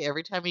oh,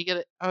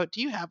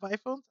 do you have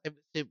iPhones? I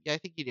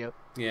think you do.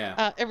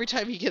 Yeah. Every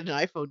time you get an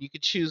iPhone, you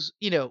could choose,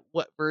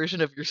 what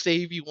version of your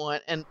save you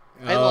want. And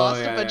I Oh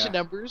lost a yeah, bunch of yeah.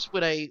 numbers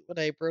when I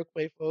broke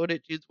my phone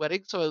at Jude's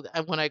wedding. So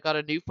when I got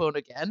a new phone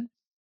again,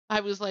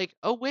 I was like,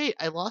 oh wait,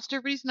 I lost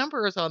everybody's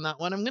numbers on that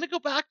one. I'm gonna go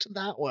back to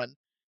that one.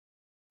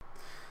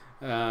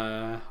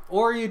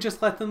 Or you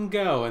just let them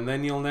go, and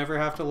then you'll never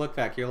have to look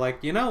back. You're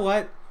like, you know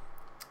what?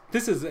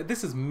 This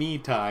is me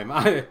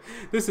time.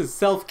 This is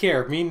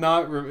self-care. Me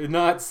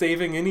not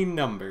saving any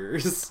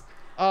numbers.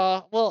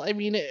 Well, I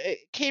mean,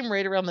 it came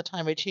right around the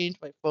time I changed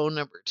my phone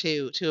number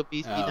to a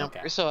BC number,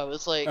 okay. so I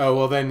was like, oh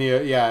well, then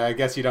I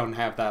guess you don't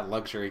have that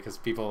luxury because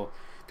people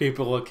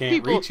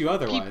can't reach you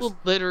otherwise. People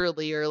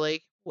literally are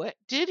like, "What?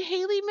 Did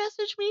Haley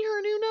message me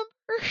her new number?"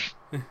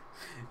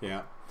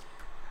 Yeah.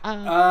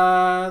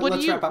 What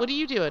let's wrap up. What are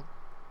you doing?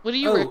 What are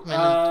you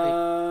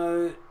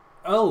recommending this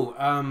week?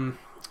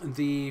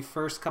 The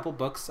first couple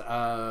books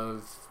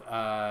of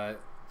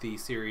the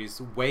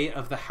series Way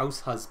of the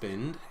House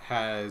Husband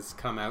has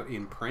come out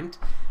in print.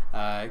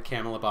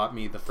 Kamala bought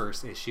me the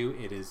first issue.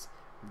 It is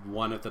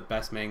one of the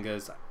best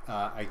mangas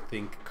I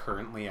think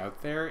currently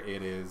out there.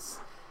 It is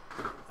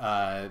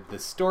the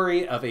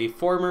story of a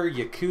former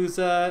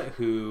Yakuza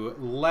who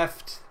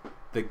left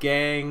the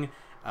gang,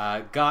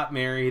 got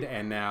married,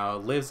 and now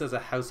lives as a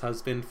house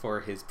husband for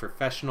his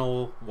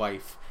professional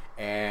wife.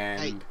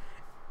 And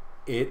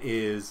it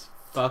is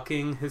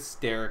fucking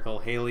hysterical.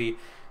 Haley,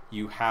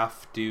 you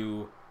have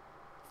to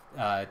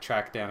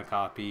track down a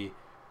copy.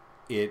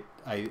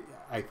 I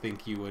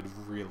think you would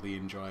really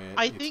enjoy it.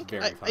 I it's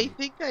very funny. I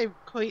think I'm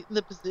quite in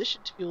the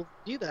position to be able to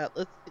do that.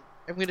 Let's see.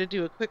 I'm going to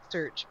do a quick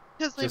search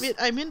because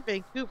I'm in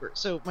Vancouver,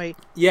 so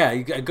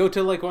you go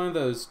to like one of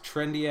those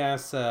trendy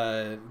ass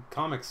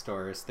comic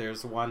stores.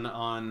 There's one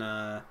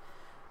on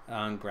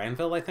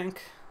Granville, I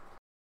think.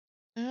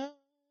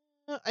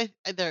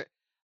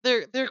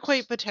 They're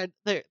quite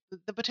the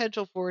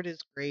potential for it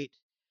is great.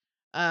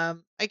 I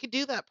could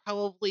do that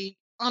probably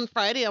on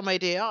Friday on my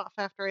day off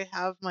after I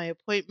have my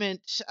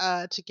appointment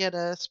to get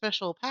a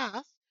special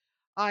pass.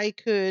 I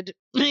could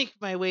make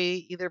my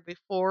way either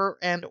before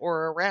and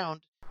or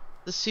around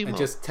the sumo. I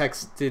just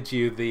texted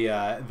you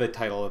the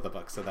title of the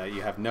book so that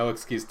you have no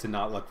excuse to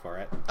not look for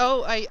it.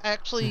 Oh, I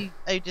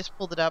just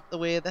pulled it up. The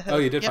Way of the House. Oh,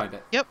 you did find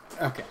it? Yep.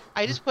 Okay.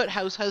 I just put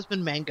House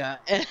Husband manga,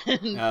 and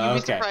you'd be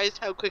surprised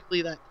how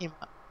quickly that came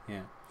up.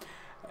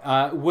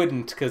 Yeah.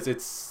 Wouldn't, because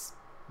it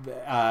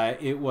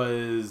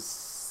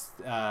was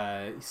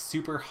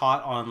super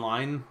hot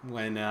online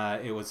when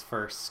it was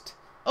first.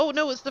 Oh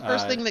no, it's the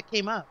first thing that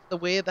came up. The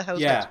Way of the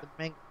House Husband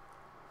manga.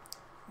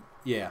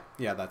 Yeah,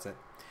 that's it.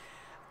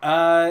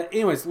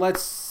 Anyways,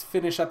 let's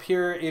finish up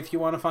here. If you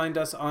want to find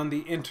us on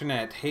the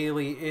internet,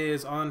 Haley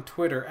is on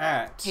Twitter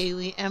at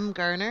Haley M.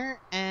 Garner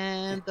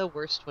and the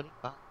Worst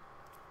 25.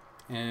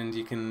 And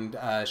you can,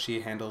 she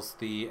handles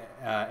the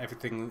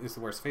Everything is the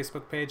Worst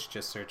Facebook page.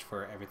 Just search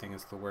for Everything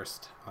is the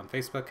Worst on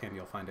Facebook and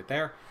you'll find it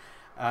there.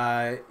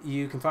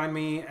 You can find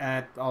me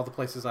at all the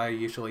places I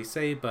usually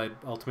say, but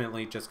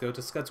ultimately just go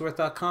to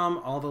scudsworth.com.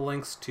 All the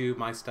links to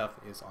my stuff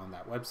is on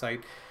that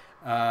website.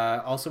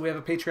 Also, we have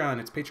a Patreon.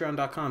 It's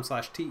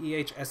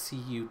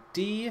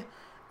patreon.com/TEHSCUD.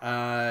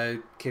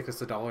 Kick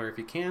us $1 if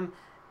you can,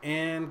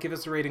 and give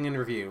us a rating and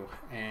review.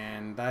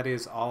 And that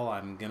is all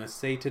I'm gonna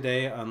say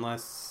today,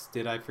 unless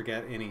did I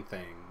forget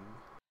anything?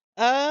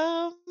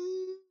 I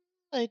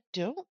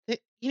don't.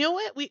 You know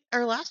what?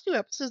 Our last 2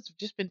 episodes have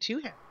just been 2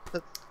 hands.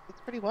 That's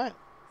pretty wild.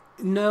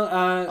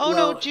 No.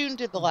 No, June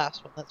did the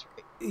last one. That's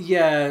right.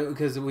 Yeah,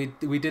 because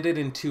we did it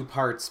in 2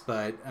 parts,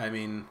 but I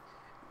mean.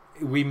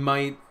 We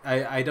might...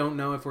 I don't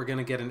know if we're going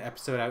to get an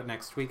episode out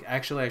next week.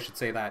 Actually, I should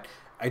say that.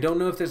 I don't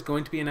know if there's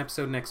going to be an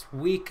episode next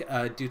week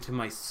due to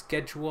my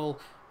schedule,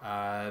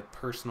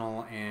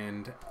 personal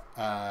and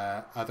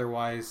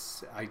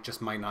otherwise. I just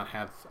might not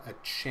have a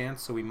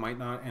chance, so we might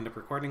not end up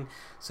recording.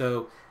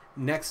 So,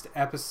 next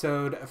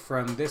episode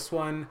from this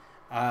one,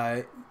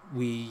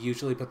 we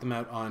usually put them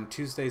out on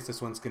Tuesdays.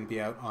 This one's going to be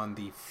out on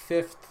the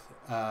 5th.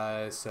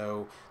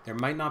 So there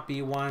might not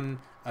be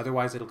one.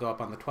 Otherwise, it'll go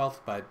up on the 12th,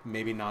 but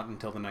maybe not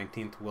until the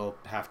 19th. We'll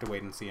have to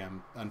wait and see.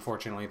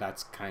 Unfortunately,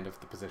 that's kind of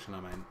the position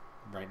I'm in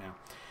right now.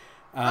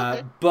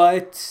 Okay.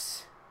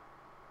 But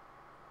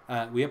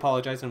we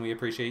apologize and we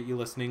appreciate you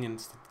listening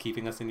and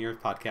keeping us in your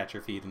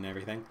podcatcher feed and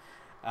everything.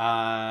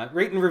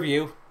 Rate and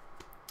review.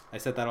 I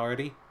said that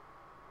already.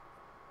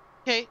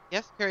 Okay,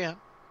 yes, carry on.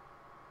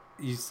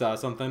 You saw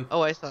something?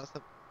 Oh, I saw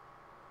something.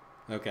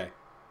 Okay.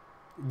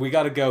 We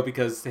gotta go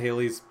because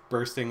Haley's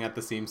bursting at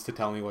the seams to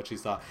tell me what she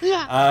saw.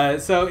 Yeah.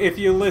 So if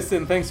you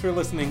listen, thanks for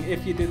listening.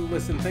 If you didn't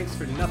listen, thanks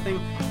for nothing.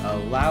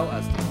 Allow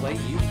us to play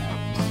you out.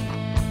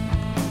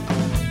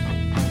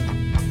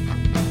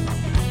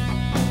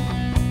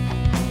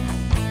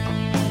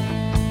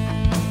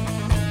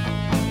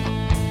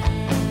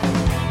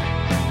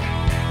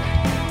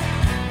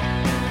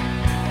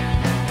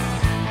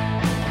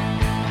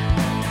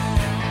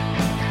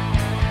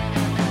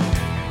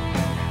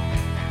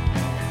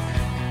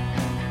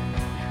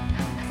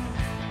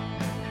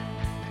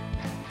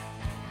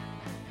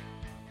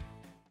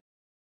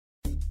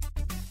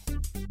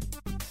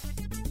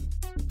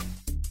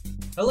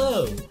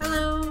 Hello.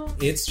 Hello.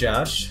 It's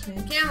Josh.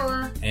 And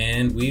Kamala.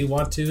 And we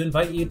want to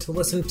invite you to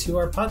listen to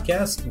our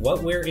podcast,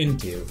 What We're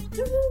Into.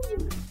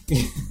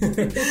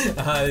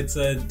 It's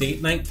a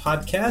date night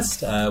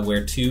podcast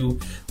where 2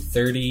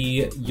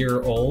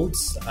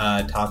 30-year-olds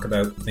talk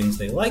about things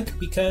they like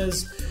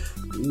because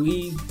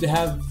we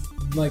have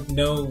like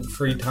no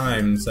free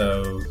time,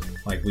 so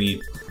like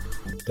we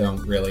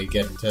don't really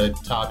get to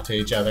talk to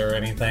each other or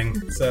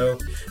anything. So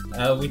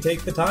we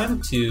take the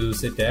time to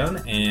sit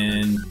down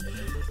and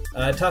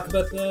talk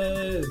about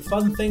the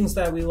fun things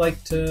that we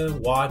like to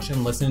watch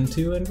and listen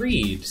to and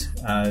read.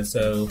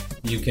 So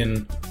you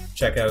can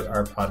check out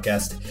our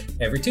podcast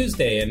every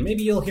Tuesday, and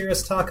maybe you'll hear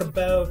us talk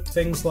about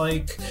things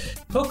like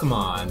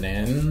Pokemon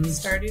and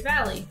Stardew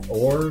Valley.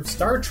 Or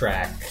Star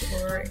Trek.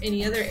 Or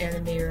any other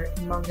anime or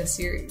manga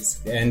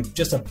series. And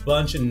just a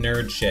bunch of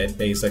nerd shit,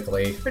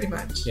 basically. Pretty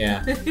much.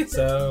 Yeah.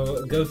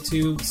 So go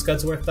to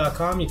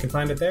scudsworth.com, you can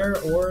find it there,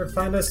 or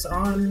find us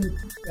on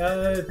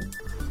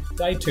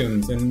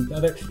iTunes and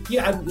other...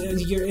 Yeah,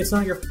 it's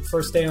not your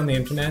first day on the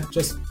internet.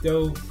 Just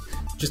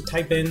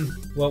type in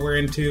what we're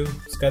into,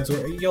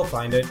 Scudsworth. You'll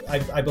find it.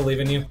 I believe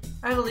in you.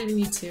 I believe in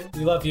you too.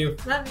 We love you.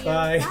 Love you.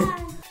 Bye.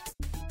 Bye.